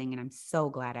amazing. And I'm so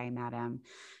glad I met him.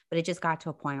 But it just got to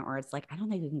a point where it's like, I don't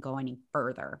think we can go any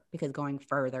further, because going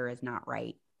further is not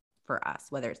right for us,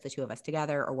 whether it's the two of us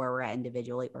together or where we're at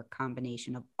individually, or a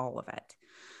combination of all of it.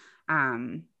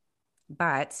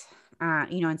 But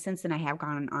and since then I have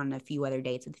gone on a few other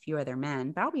dates with a few other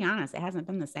men, but I'll be honest, it hasn't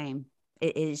been the same.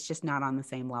 It is just not on the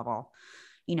same level.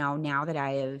 Now that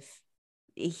I'm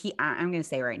going to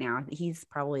say right now, he's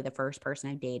probably the first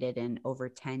person I've dated in over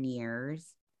 10 years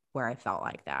where I felt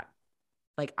like that.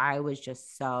 Like, I was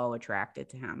just so attracted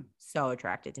to him,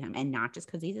 and not just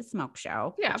because he's a smoke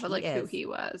show. Yeah. But like who he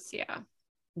was. Yeah.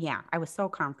 Yeah. I was so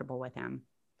comfortable with him.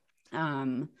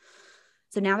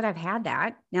 So now that I've had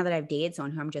that, now that I've dated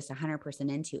someone who I'm just 100%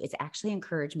 into, it's actually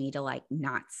encouraged me to like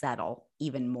not settle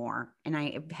even more. And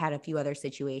I've had a few other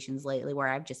situations lately where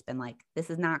I've just been like, this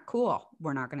is not cool.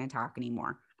 We're not going to talk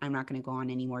anymore. I'm not going to go on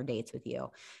any more dates with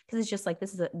you. Cause it's just like,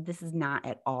 this is not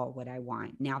at all what I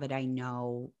want now that I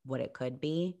know what it could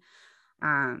be.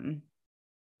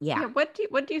 Yeah. What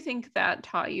do you think that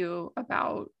taught you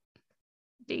about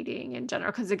dating in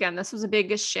general? Cause again, this was a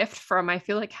big shift from, I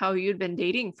feel like, how you'd been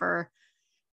dating for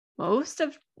most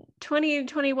of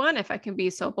 2021, if I can be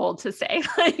so bold to say.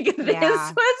 Like,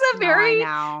 this was a very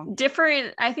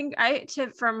different, I think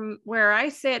from where I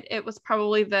sit, it was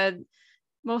probably the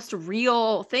most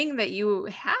real thing that you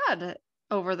had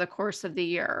over the course of the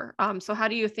year. So how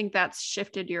do you think that's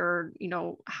shifted your,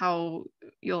 how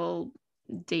you'll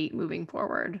date moving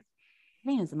forward? I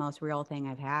think it's the most real thing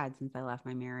I've had since I left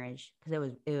my marriage,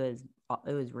 because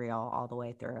it was real all the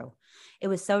way through. It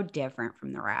was so different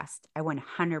from the rest. I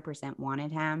 100%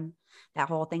 wanted him. That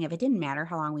whole thing, if it didn't matter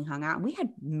how long we hung out, and we had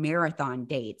marathon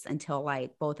dates until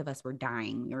like both of us were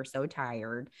dying. We were so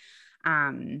tired.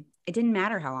 It didn't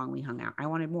matter how long we hung out. I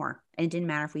wanted more. And it didn't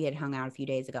matter if we had hung out a few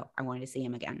days ago. I wanted to see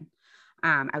him again.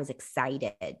 I was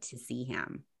excited to see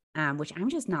him. Which I'm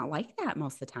just not like that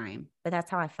most of the time, but that's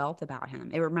how I felt about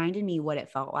him. It reminded me what it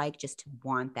felt like just to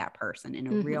want that person in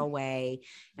a real way,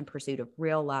 in pursuit of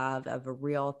real love, of a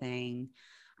real thing.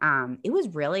 It was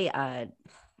really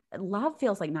love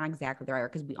feels like not exactly the right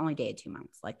word, because we only dated 2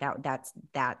 months. Like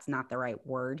that's not the right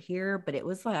word here, but it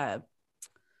was a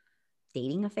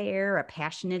dating affair, a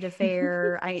passionate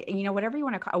affair. Whatever you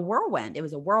want to call a whirlwind. It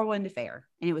was a whirlwind affair,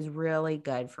 and it was really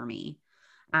good for me.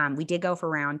 We did go for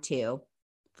round 2.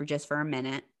 For a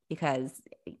minute, because,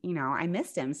 I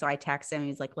missed him. So I texted him.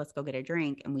 He's like, let's go get a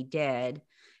drink. And we did,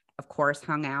 of course,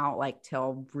 hung out like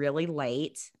till really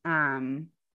late.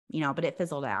 But it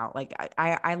fizzled out. Like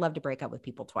I love to break up with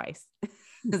people twice.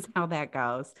 That's how that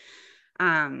goes.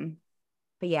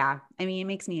 But yeah, I mean, it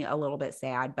makes me a little bit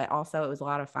sad, but also it was a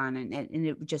lot of fun, and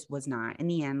it just was not in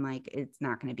the end, like, it's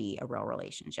not going to be a real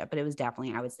relationship, but it was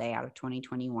definitely, I would say, out of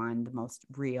 2021, the most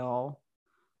real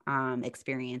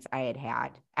experience I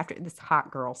had after this hot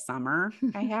girl summer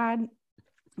I had.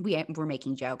 We were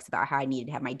making jokes about how I needed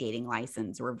to have my dating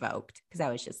license revoked because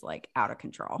I was just like out of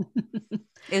control.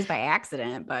 It was by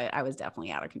accident, but I was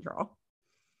definitely out of control.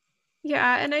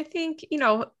 Yeah. And I think,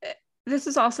 this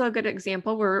is also a good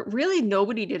example where really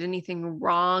nobody did anything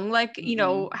wrong. Like,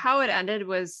 how it ended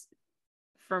was,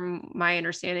 from my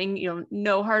understanding,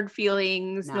 no hard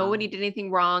feelings, nobody did anything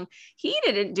wrong. He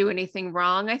didn't do anything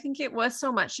wrong. I think it was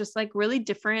so much just like really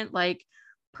different, like,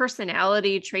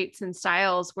 personality traits and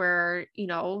styles where,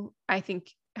 I think,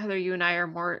 Heather, you and I are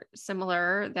more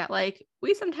similar, that like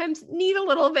we sometimes need a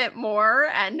little bit more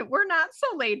and we're not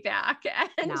so laid back.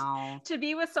 And to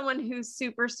be with someone who's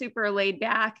super, super laid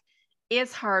back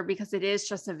is hard, because it is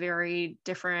just a very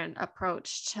different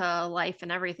approach to life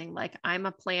and everything. Like, I'm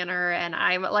a planner, and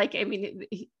I'm like,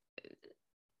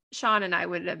 Shawn and I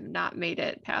would have not made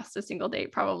it past a single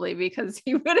date probably, because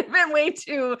he would have been way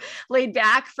too laid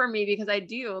back for me, because I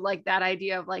do like that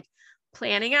idea of like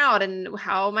planning out and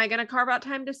how am I going to carve out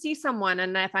time to see someone.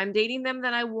 And if I'm dating them,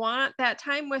 then I want that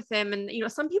time with them. And,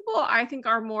 some people I think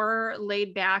are more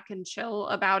laid back and chill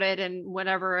about it. And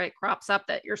whenever it crops up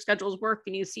that your schedules work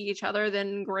and you see each other,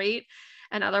 then great.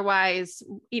 And otherwise,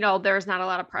 there's not a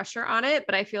lot of pressure on it,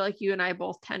 but I feel like you and I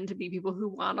both tend to be people who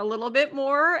want a little bit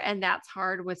more. And that's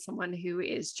hard with someone who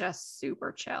is just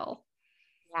super chill.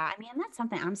 Yeah, I mean, that's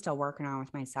something I'm still working on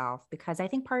with myself because I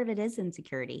think part of it is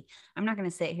insecurity. I'm not going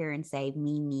to sit here and say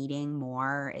me needing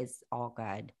more is all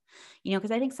good,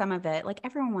 because I think some of it, like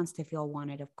everyone wants to feel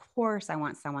wanted. Of course, I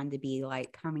want someone to be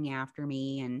like coming after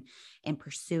me and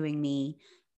pursuing me,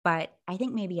 but I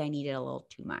think maybe I needed a little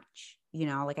too much.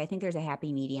 Like I think there's a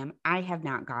happy medium. I have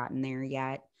not gotten there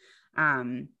yet.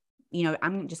 Um,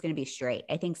 I'm just going to be straight.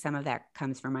 I think some of that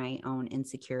comes from my own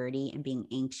insecurity and being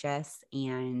anxious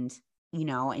and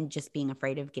just being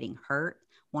afraid of getting hurt,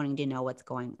 wanting to know what's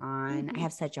going on. Mm-hmm. I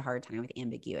have such a hard time with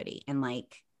ambiguity. And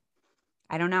like,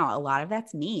 I don't know, a lot of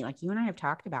that's me. Like you and I have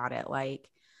talked about it. Like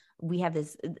we have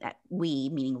this, we,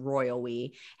 meaning royal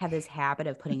we, have this habit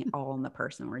of putting it all on the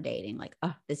person we're dating. Like,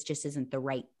 oh, this just isn't the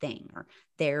right thing, or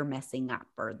they're messing up,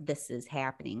 or this is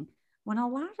happening. When a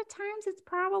lot of times it's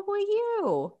probably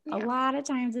you. A Yeah. lot of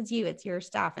times it's you, it's your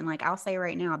stuff. And like, I'll say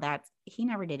right now that he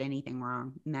never did anything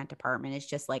wrong in that department. It's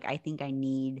just like, I think I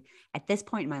need, at this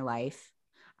point in my life,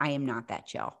 I am not that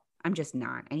chill. I'm just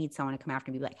not. I need someone to come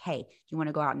after me and be like, hey, you want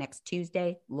to go out next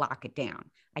Tuesday? Lock it down.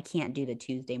 I can't do the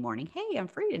Tuesday morning. Hey, I'm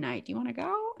free tonight. Do you want to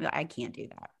go? I can't do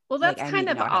that. Well, Like, that's I need kind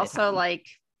to of know ahead of also time. like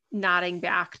nodding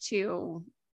back to,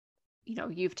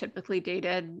 you've typically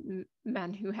dated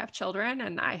men who have children,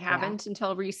 and I haven't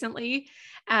until recently.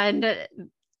 And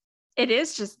it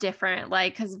is just different.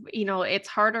 Like, cause it's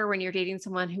harder when you're dating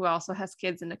someone who also has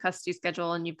kids in a custody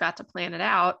schedule and you've got to plan it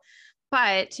out.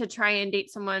 But to try and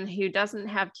date someone who doesn't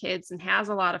have kids and has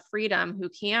a lot of freedom, who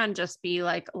can just be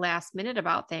like last minute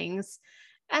about things,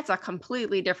 that's a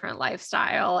completely different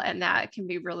lifestyle. And that can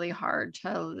be really hard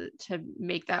to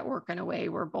make that work in a way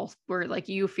where like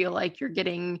you feel like you're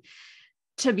getting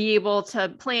to be able to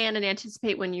plan and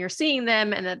anticipate when you're seeing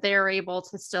them, and that they're able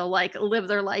to still like live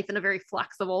their life in a very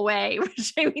flexible way,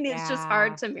 which I mean, it's just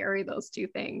hard to marry those two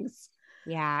things.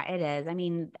 Yeah, it is. I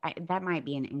mean, that might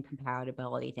be an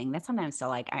incompatibility thing. That's sometimes still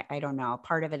like, I don't know.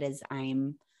 Part of it is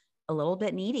I'm a little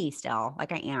bit needy still.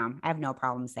 Like I am. I have no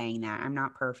problem saying that. I'm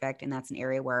not perfect. And that's an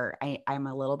area where I'm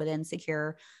a little bit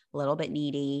insecure, a little bit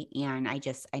needy. And I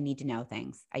need to know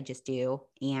things. I just do.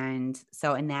 And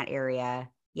so in that area,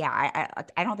 yeah,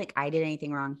 I don't think I did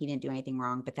anything wrong. He didn't do anything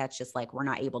wrong, but that's just like, we're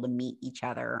not able to meet each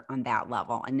other on that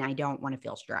level. And I don't want to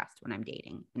feel stressed when I'm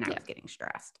dating. And I was getting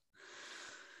stressed.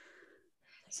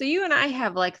 So you and I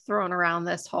have like thrown around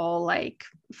this whole like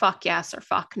fuck yes or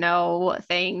fuck no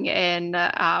thing. And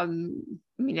I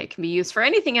mean, it can be used for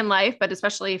anything in life, but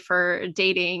especially for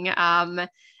dating. And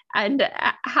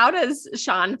how does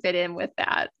Shawn fit in with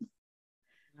that?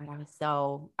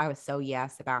 I was so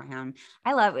yes about him.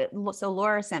 I love it. So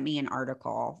Laura sent me an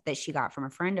article that she got from a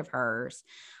friend of hers,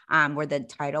 where the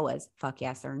title was "Fuck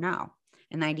Yes or No,"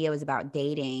 and the idea was about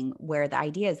dating, where the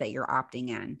idea is that you're opting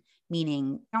in,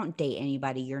 meaning don't date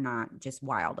anybody you're not just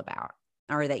wild about,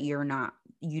 or that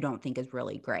you don't think is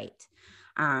really great.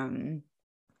 And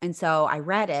so I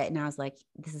read it and I was like,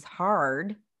 this is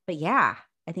hard, but yeah,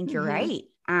 I think you're right.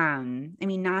 I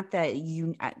mean, not that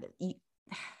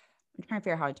I'm trying to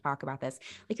figure out how to talk about this.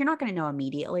 Like, you're not going to know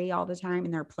immediately all the time.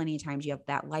 And there are plenty of times you have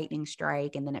that lightning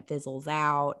strike and then it fizzles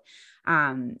out.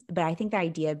 But I think the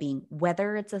idea being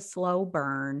whether it's a slow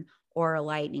burn or a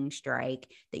lightning strike,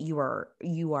 that you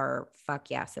are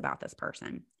fuck yes about this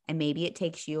person. And maybe it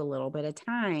takes you a little bit of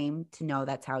time to know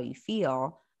that's how you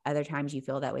feel. Other times you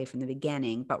feel that way from the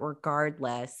beginning, but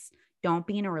regardless, don't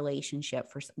be in a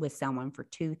relationship with someone for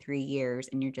 2-3 years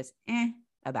and you're just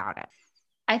about it.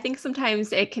 I think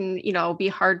sometimes it can, be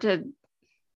hard to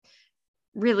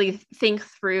really think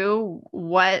through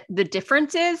what the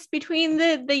difference is between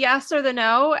the yes or the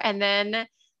no. And then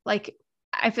like,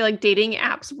 I feel like dating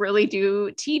apps really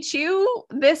do teach you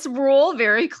this rule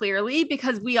very clearly,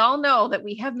 because we all know that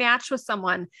we have matched with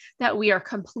someone that we are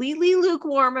completely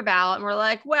lukewarm about. And we're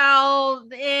like, well,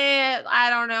 I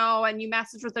don't know. And you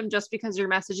message with them just because you're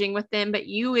messaging with them. But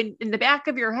you, in the back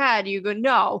of your head, you go,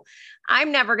 no,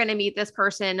 I'm never going to meet this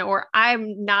person, or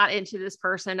I'm not into this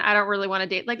person. I don't really want to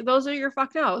date. Like, those are your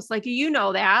fuck no's. Like,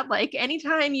 that, like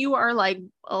anytime you are like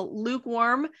a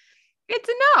lukewarm, it's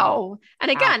a no.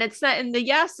 And again, it's not, and the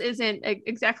yes isn't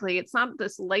exactly, it's not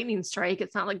this lightning strike.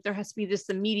 It's not like there has to be this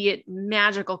immediate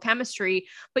magical chemistry,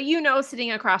 but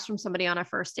sitting across from somebody on a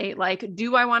first date, like,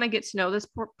 do I want to get to know this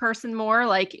person more?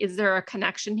 Like, is there a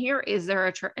connection here? Is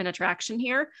there an attraction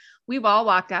here? We've all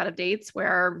walked out of dates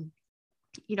where,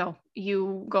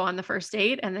 you go on the first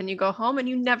date and then you go home and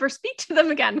you never speak to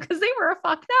them again because they were a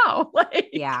fuck no. Like,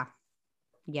 yeah.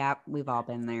 We've all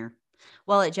been there.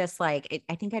 Well, it just I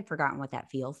think I'd forgotten what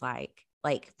that feels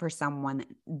like for someone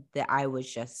that I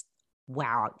was just,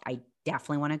 wow, I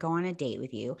definitely want to go on a date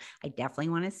with you. I definitely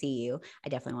want to see you. I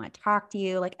definitely want to talk to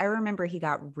you. Like, I remember he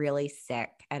got really sick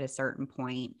at a certain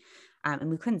point, and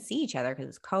we couldn't see each other because it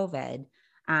was COVID.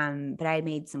 But I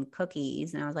made some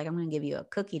cookies and I was like, I'm going to give you a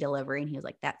cookie delivery. And he was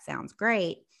like, that sounds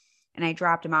great. And I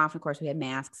dropped him off. Of course, we had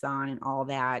masks on and all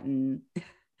that. And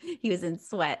he was in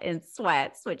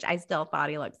sweats, which I still thought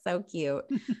he looked so cute.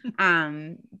 But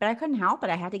I couldn't help it.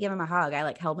 I had to give him a hug.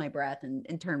 I held my breath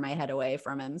and turned my head away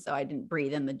from him so I didn't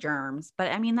breathe in the germs.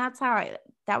 But I mean, that's how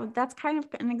that's kind of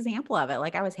an example of it.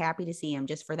 Like, I was happy to see him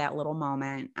just for that little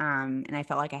moment. And I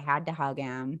felt like I had to hug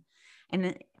him.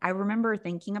 And I remember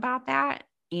thinking about that.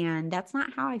 And that's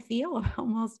not how I feel about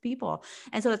most people.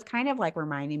 And so it's kind of like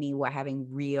reminding me what having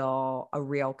a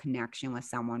real connection with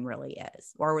someone really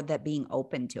is, or that being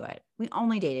open to it. We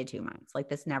only dated 2 months. Like,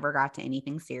 this never got to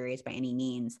anything serious by any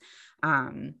means.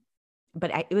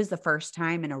 But it was the first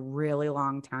time in a really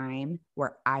long time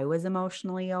where I was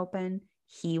emotionally open.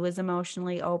 He was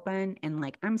emotionally open. And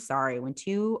like, I'm sorry, when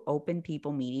two open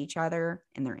people meet each other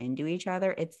and they're into each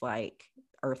other, it's like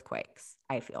earthquakes,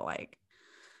 I feel like.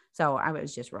 So I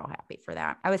was just real happy for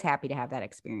that. I was happy to have that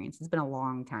experience. It's been a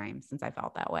long time since I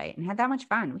felt that way and had that much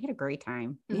fun. We had a great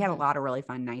time. We had a lot of really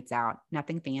fun nights out,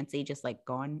 nothing fancy, just like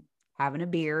going, having a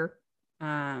beer.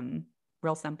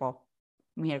 Real simple.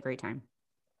 We had a great time.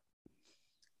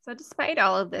 So despite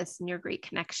all of this and your great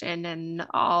connection and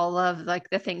all of like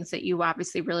the things that you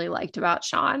obviously really liked about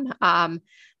Shawn, but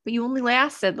you only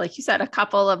lasted, like you said, a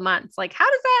couple of months. Like, how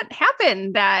does that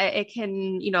happen that it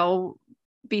can,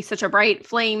 be such a bright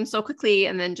flame so quickly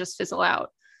and then just fizzle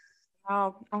out?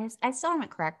 Oh, I still haven't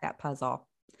cracked that puzzle.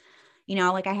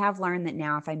 Like, I have learned that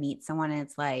now if I meet someone and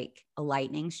it's like a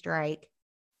lightning strike,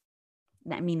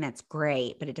 I mean, that's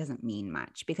great, but it doesn't mean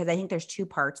much, because I think there's two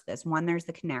parts to this. One, there's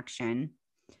the connection,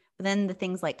 but then the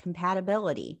things like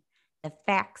compatibility, the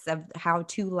facts of how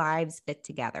two lives fit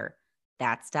together,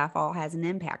 that stuff all has an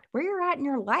impact. Where you're at in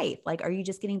your life. Like, are you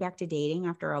just getting back to dating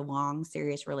after a long,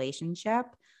 serious relationship?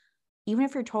 Even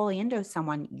if you're totally into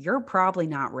someone, you're probably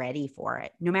not ready for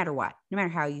it, no matter what, no matter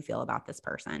how you feel about this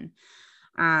person.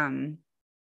 I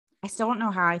still don't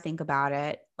know how I think about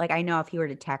it. Like, I know if he were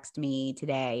to text me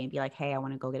today and be like, hey, I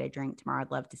want to go get a drink tomorrow, I'd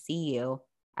love to see you,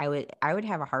 I would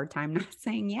have a hard time not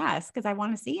saying yes, because I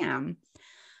want to see him.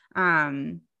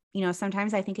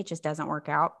 Sometimes I think it just doesn't work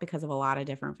out because of a lot of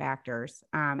different factors.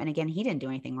 And again, he didn't do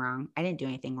anything wrong. I didn't do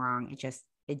anything wrong. It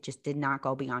just did not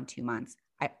go beyond 2 months.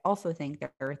 I also think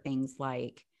there are things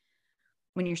like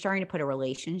when you're starting to put a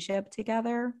relationship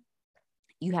together,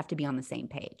 you have to be on the same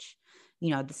page.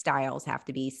 The styles have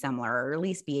to be similar, or at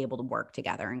least be able to work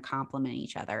together and complement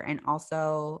each other. And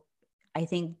also, I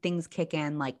think things kick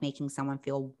in, like making someone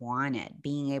feel wanted,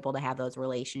 being able to have those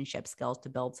relationship skills to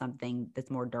build something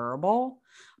that's more durable,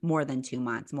 more than 2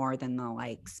 months, more than the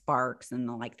like sparks and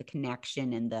the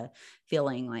connection and the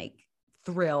feeling like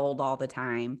thrilled all the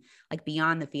time. Like,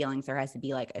 beyond the feelings, there has to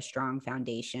be like a strong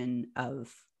foundation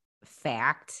of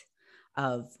fact,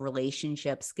 of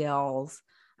relationship skills,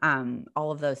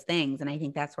 all of those things. And I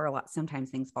think that's where sometimes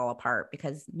things fall apart,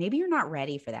 because maybe you're not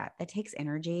ready for that. That takes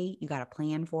energy. You got to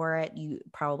plan for it. You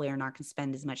probably are not going to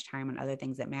spend as much time on other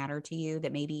things that matter to you,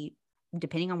 that maybe,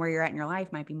 depending on where you're at in your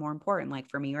life, might be more important. Like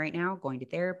for me right now, going to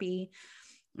therapy,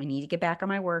 I need to get back on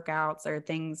my workouts, or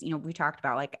things, we talked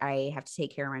about, like I have to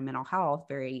take care of my mental health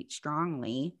very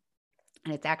strongly.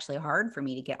 And it's actually hard for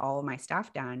me to get all of my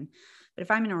stuff done. But if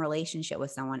I'm in a relationship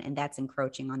with someone and that's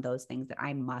encroaching on those things that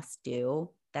I must do,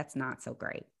 that's not so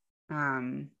great.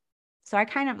 So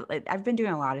I've been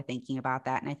doing a lot of thinking about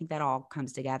that. And I think that all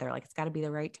comes together. Like, it's got to be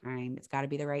the right time. It's got to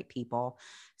be the right people.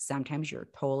 Sometimes you're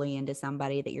totally into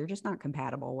somebody that you're just not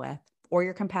compatible with, or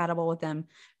you're compatible with them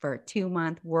for a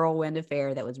 2-month whirlwind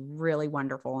affair that was really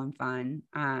wonderful and fun.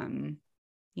 And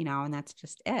that's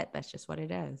just it. That's just what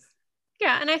it is.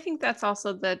 Yeah. And I think that's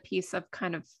also the piece of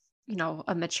kind of,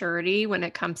 a maturity when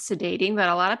it comes to dating that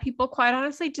a lot of people quite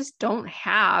honestly just don't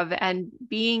have. And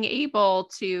being able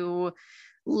to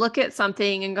look at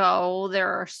something and go,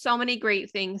 there are so many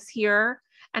great things here,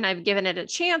 and I've given it a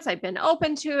chance. I've been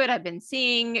open to it. I've been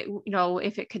seeing,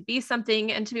 if it could be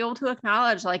something, and to be able to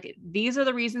acknowledge, like, these are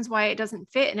the reasons why it doesn't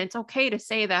fit. And it's okay to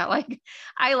say that, like,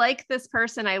 I like this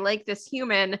person, I like this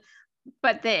human,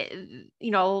 but the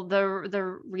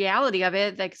reality of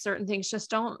it, like, certain things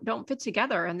just don't fit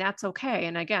together, and that's okay.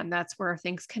 And again, that's where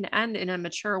things can end in a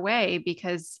mature way,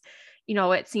 because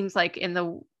it seems like in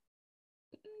the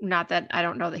not that I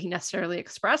don't know that he necessarily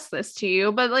expressed this to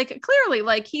you, but like clearly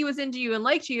like he was into you and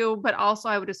liked you, but also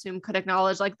I would assume could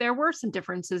acknowledge like there were some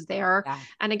differences there. Yeah.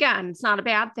 And again, it's not a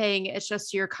bad thing. It's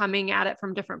just you're coming at it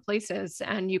from different places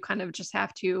and you kind of just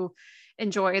have to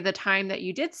enjoy the time that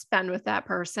you did spend with that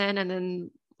person. And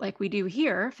then like we do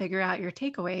here, figure out your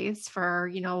takeaways for,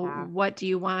 Yeah. what do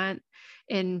you want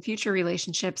in future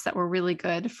relationships that were really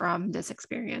good from this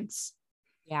experience.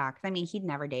 Yeah, because I mean, he'd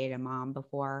never dated a mom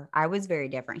before. I was very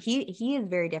different. He is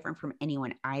very different from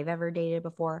anyone I've ever dated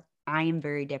before. I am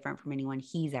very different from anyone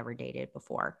he's ever dated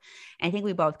before. And I think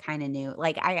we both kind of knew,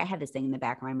 like I had this thing in the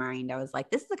back of my mind. I was like,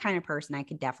 this is the kind of person I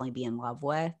could definitely be in love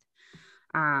with.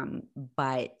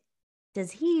 But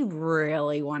does he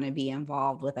really want to be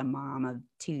involved with a mom of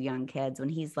two young kids when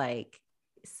he's like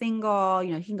single?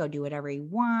 He can go do whatever he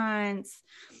wants.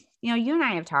 You and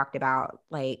I have talked about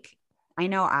like, I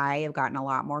know I have gotten a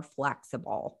lot more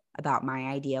flexible about my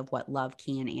idea of what love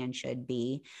can and should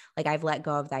be. Like I've let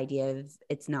go of the idea of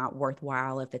it's not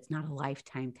worthwhile if it's not a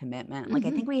lifetime commitment. Like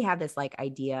I think we have this like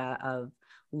idea of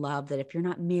love that if you're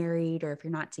not married or if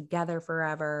you're not together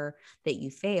forever, that you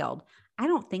failed. I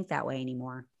don't think that way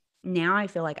anymore. Now I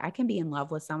feel like I can be in love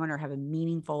with someone or have a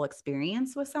meaningful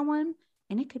experience with someone,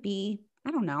 and it could be,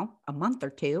 I don't know, a month or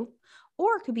two,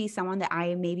 or it could be someone that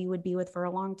I maybe would be with for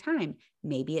a long time.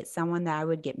 Maybe it's someone that I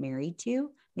would get married to.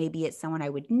 Maybe it's someone I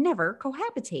would never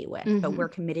cohabitate with, but we're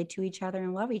committed to each other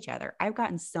and love each other. I've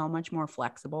gotten so much more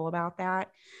flexible about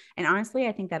that. And honestly,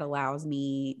 I think that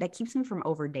that keeps me from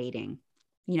over dating,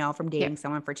 from dating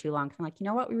someone for too long. I'm like, you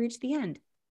know what? We reached the end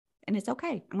and it's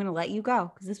okay. I'm going to let you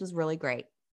go because this was really great.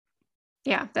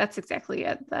 Yeah, that's exactly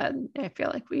it. Then I feel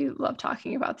like we love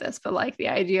talking about this, but like the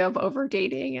idea of over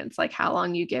dating, it's like how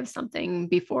long you give something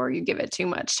before you give it too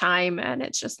much time and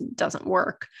it just doesn't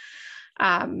work.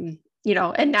 And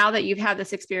now that you've had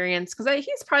this experience, because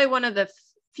he's probably one of the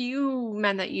few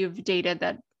men that you've dated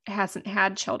that hasn't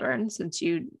had children since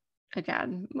you,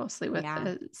 again, mostly with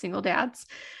single dads.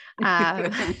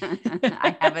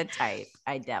 I have a type.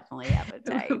 I definitely have a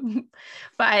type.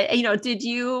 But, did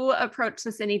you approach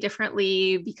this any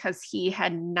differently because he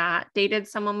had not dated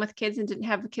someone with kids and didn't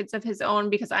have kids of his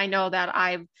own? Because I know that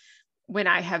when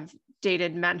I have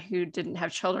dated men who didn't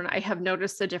have children, I have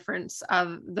noticed the difference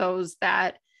of those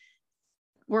that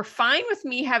were fine with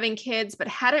me having kids, but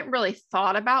hadn't really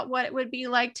thought about what it would be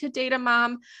like to date a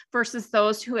mom versus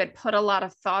those who had put a lot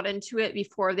of thought into it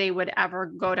before they would ever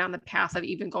go down the path of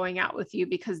even going out with you,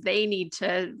 because they need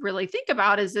to really think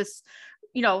about, is this,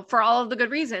 for all of the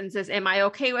good reasons, am I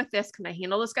okay with this? Can I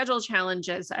handle the schedule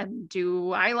challenges? And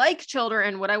do I like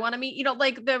children? Would I want to meet,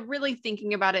 like the really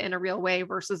thinking about it in a real way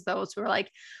versus those who are like,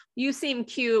 you seem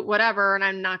cute, whatever. And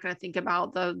I'm not going to think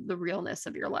about the realness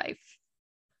of your life.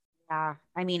 Yeah.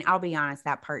 I mean, I'll be honest,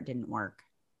 that part didn't work.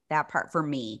 That part for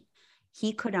me,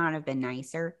 he could not have been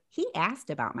nicer. He asked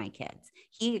about my kids.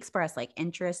 He expressed like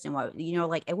interest in what,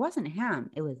 like it wasn't him,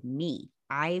 it was me.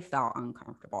 I felt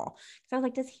uncomfortable. So I was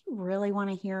like, does he really want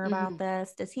to hear about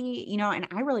this? Does he, and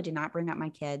I really did not bring up my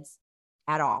kids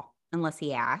at all unless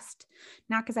he asked.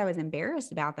 Not because I was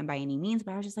embarrassed about them by any means,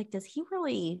 but I was just like, does he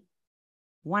really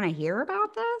want to hear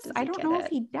about this? I don't know if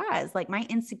he does. Like my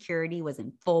insecurity was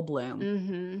in full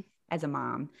bloom. As a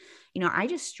mom, I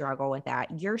just struggle with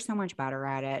that. You're so much better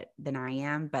at it than I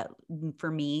am. But for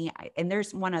me, and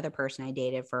there's one other person I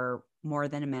dated for more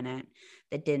than a minute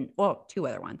that didn't, well, two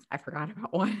other ones. I forgot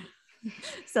about one.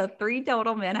 So 3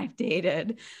 total men I've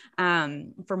dated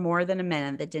for more than a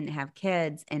minute that didn't have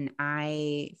kids. And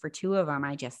for 2 of them,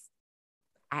 I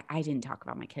didn't talk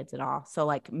about my kids at all. So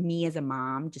like me as a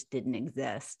mom just didn't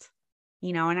exist.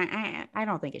 And I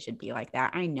don't think it should be like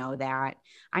that. I know that.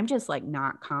 I'm just like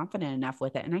not confident enough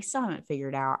with it. And I still haven't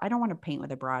figured out. I don't want to paint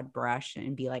with a broad brush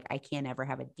and be like, I can't ever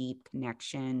have a deep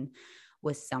connection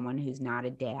with someone who's not a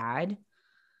dad.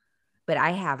 But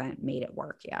I haven't made it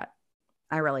work yet.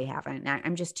 I really haven't.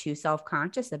 I'm just too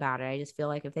self-conscious about it. I just feel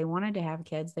like if they wanted to have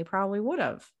kids, they probably would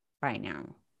have by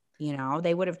now.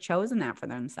 They would have chosen that for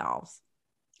themselves.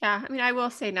 Yeah. I mean, I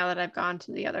will say now that I've gone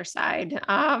to the other side,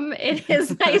 it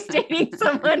is nice dating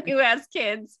someone who has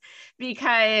kids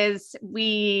because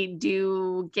we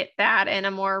do get that in a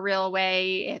more real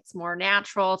way. It's more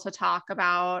natural to talk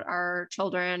about our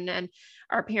children and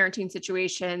our parenting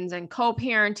situations and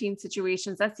co-parenting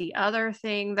situations. That's the other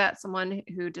thing that someone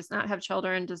who does not have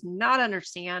children does not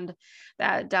understand,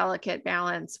 that delicate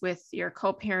balance with your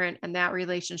co-parent and that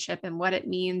relationship and what it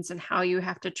means and how you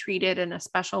have to treat it in a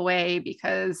special way,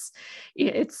 because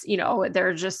it's,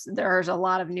 there's a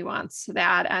lot of nuance to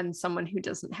that. And someone who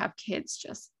doesn't have kids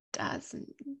just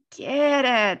doesn't get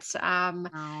it.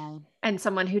 Oh. And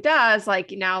someone who does,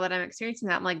 like now that I'm experiencing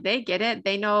that, I'm like, they get it.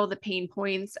 They know the pain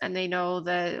points and they know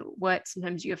what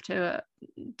sometimes you have to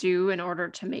do in order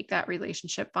to make that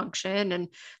relationship function. And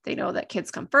they know that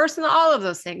kids come first and all of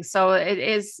those things. So it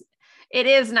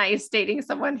is nice dating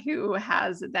someone who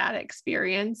has that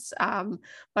experience.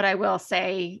 But I will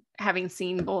say, having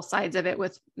seen both sides of it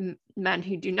with men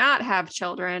who do not have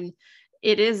children,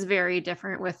 it is very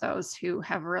different with those who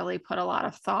have really put a lot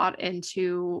of thought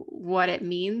into what it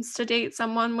means to date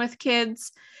someone with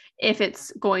kids, if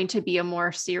it's going to be a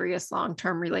more serious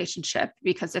long-term relationship.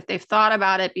 Because if they've thought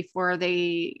about it before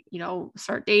they,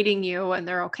 start dating you and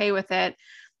they're okay with it,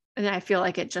 and I feel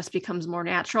like it just becomes more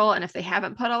natural. And if they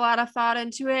haven't put a lot of thought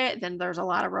into it, then there's a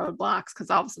lot of roadblocks, because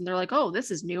all of a sudden they're like, oh,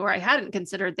 this is new, or I hadn't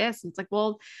considered this. And it's like,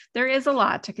 well, there is a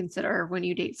lot to consider when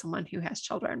you date someone who has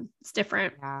children. It's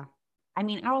different. Yeah. I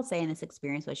mean, I will say in this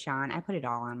experience with Shawn, I put it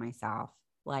all on myself.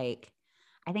 Like,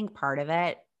 I think part of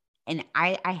it, and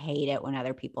I hate it when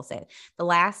other people say it. The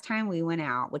last time we went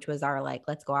out, which was our like,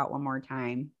 let's go out one more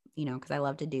time, because I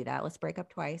love to do that. Let's break up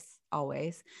twice,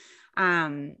 always.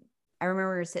 I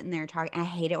remember we were sitting there talking. I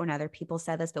hate it when other people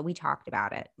said this, but we talked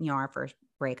about it. Our first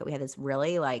breakup, we had this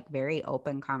really like very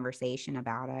open conversation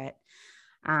about it.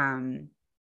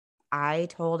 I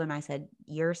told him, I said,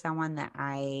 you're someone that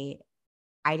I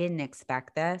didn't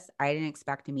expect this. I didn't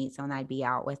expect to meet someone I'd be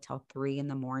out with till 3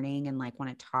 a.m. and like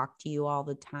want to talk to you all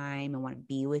the time and want to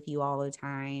be with you all the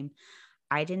time.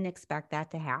 I didn't expect that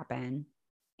to happen.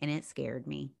 And it scared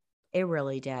me. It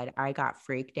really did. I got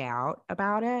freaked out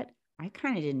about it. I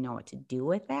kind of didn't know what to do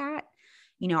with that.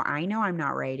 I know I'm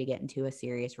not ready to get into a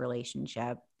serious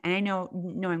relationship. And I know,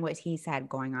 knowing what he's had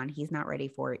going on, he's not ready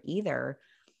for it either.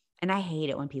 And I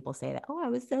hate it when people say that. Oh, I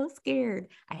was so scared.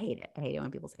 I hate it. I hate it when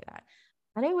people say that.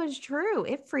 But it was true.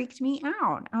 It freaked me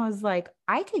out. I was like,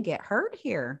 I could get hurt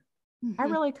here. I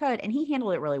really could. And he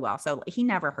handled it really well. So he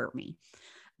never hurt me.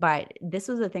 But this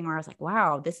was a thing where I was like,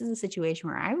 wow, this is a situation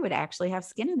where I would actually have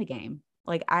skin in the game.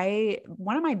 Like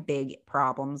one of my big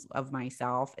problems of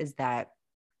myself is that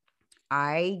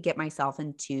I get myself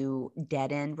into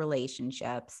dead end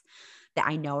relationships that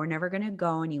I know are never going to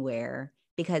go anywhere,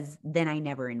 because then I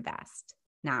never invest.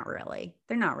 Not really.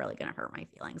 They're not really going to hurt my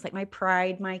feelings. Like my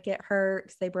pride might get hurt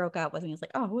because they broke up with me. It's like,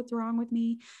 oh, what's wrong with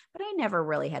me? But I never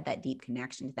really had that deep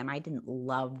connection to them. I didn't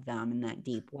love them in that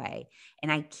deep way.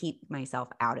 And I keep myself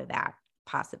out of that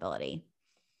possibility.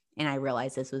 And I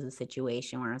realized this was a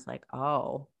situation where I was like,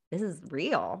 oh, this is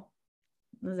real.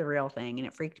 This is a real thing. And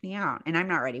it freaked me out. And I'm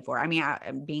not ready for it. I mean,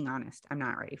 I'm being honest, I'm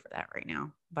not ready for that right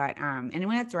now. But, and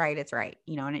when it's right,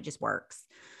 and it just works.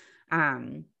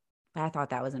 But I thought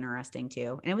that was interesting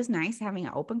too. And it was nice having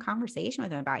an open conversation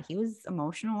with him about it. He was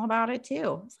emotional about it too.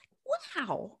 I was like,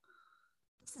 wow,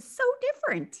 this is so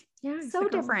different. Yeah. So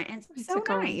like different. And so like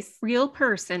nice. A real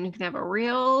person who can have a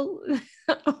real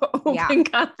open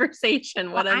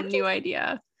conversation. What a new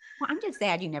idea. Well, I'm just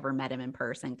sad you never met him in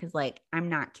person. Cause like, I'm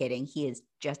not kidding. He is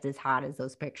just as hot as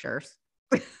those pictures.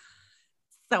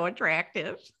 So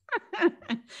attractive. If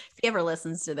he ever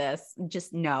listens to this,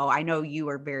 just know, I know you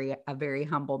are a very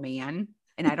humble man.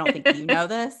 And I don't think you know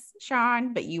this,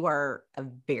 Shawn, but you are a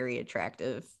very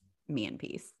attractive man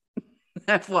piece.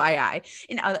 FYI,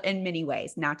 in many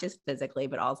ways, not just physically,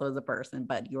 but also as a person,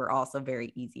 but you are also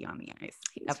very easy on the eyes.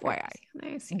 FYI.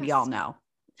 Nice. We all know.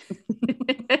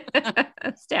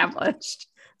 Established.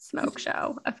 Smoke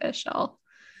show. Official.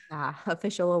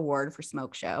 Official award for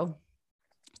Smoke Show.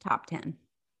 Top 10.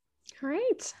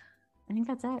 Great. I think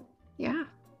that's it. Yeah.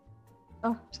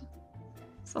 Oh,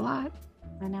 it's a lot.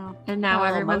 I know. And now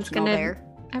everyone's gonna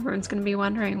be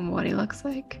wondering what he looks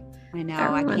like. I know.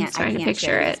 I can't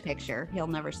picture it. His picture. He'll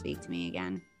never speak to me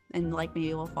again. And like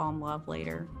maybe we'll fall in love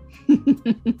later.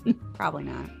 Probably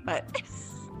not. But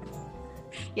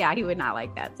yeah, he would not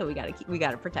like that. So we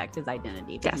gotta protect his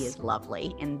identity. But He is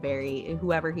lovely and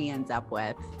whoever he ends up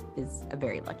with is a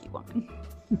very lucky woman.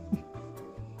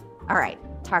 All right.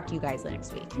 Talk to you guys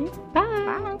next week.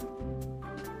 Bye.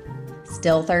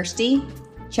 Still thirsty?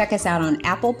 Check us out on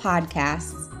Apple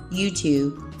Podcasts,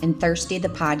 YouTube, and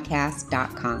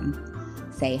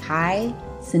thirstythepodcast.com. Say hi,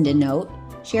 send a note,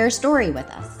 share a story with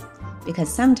us,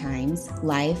 because sometimes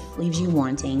life leaves you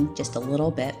wanting just a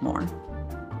little bit more.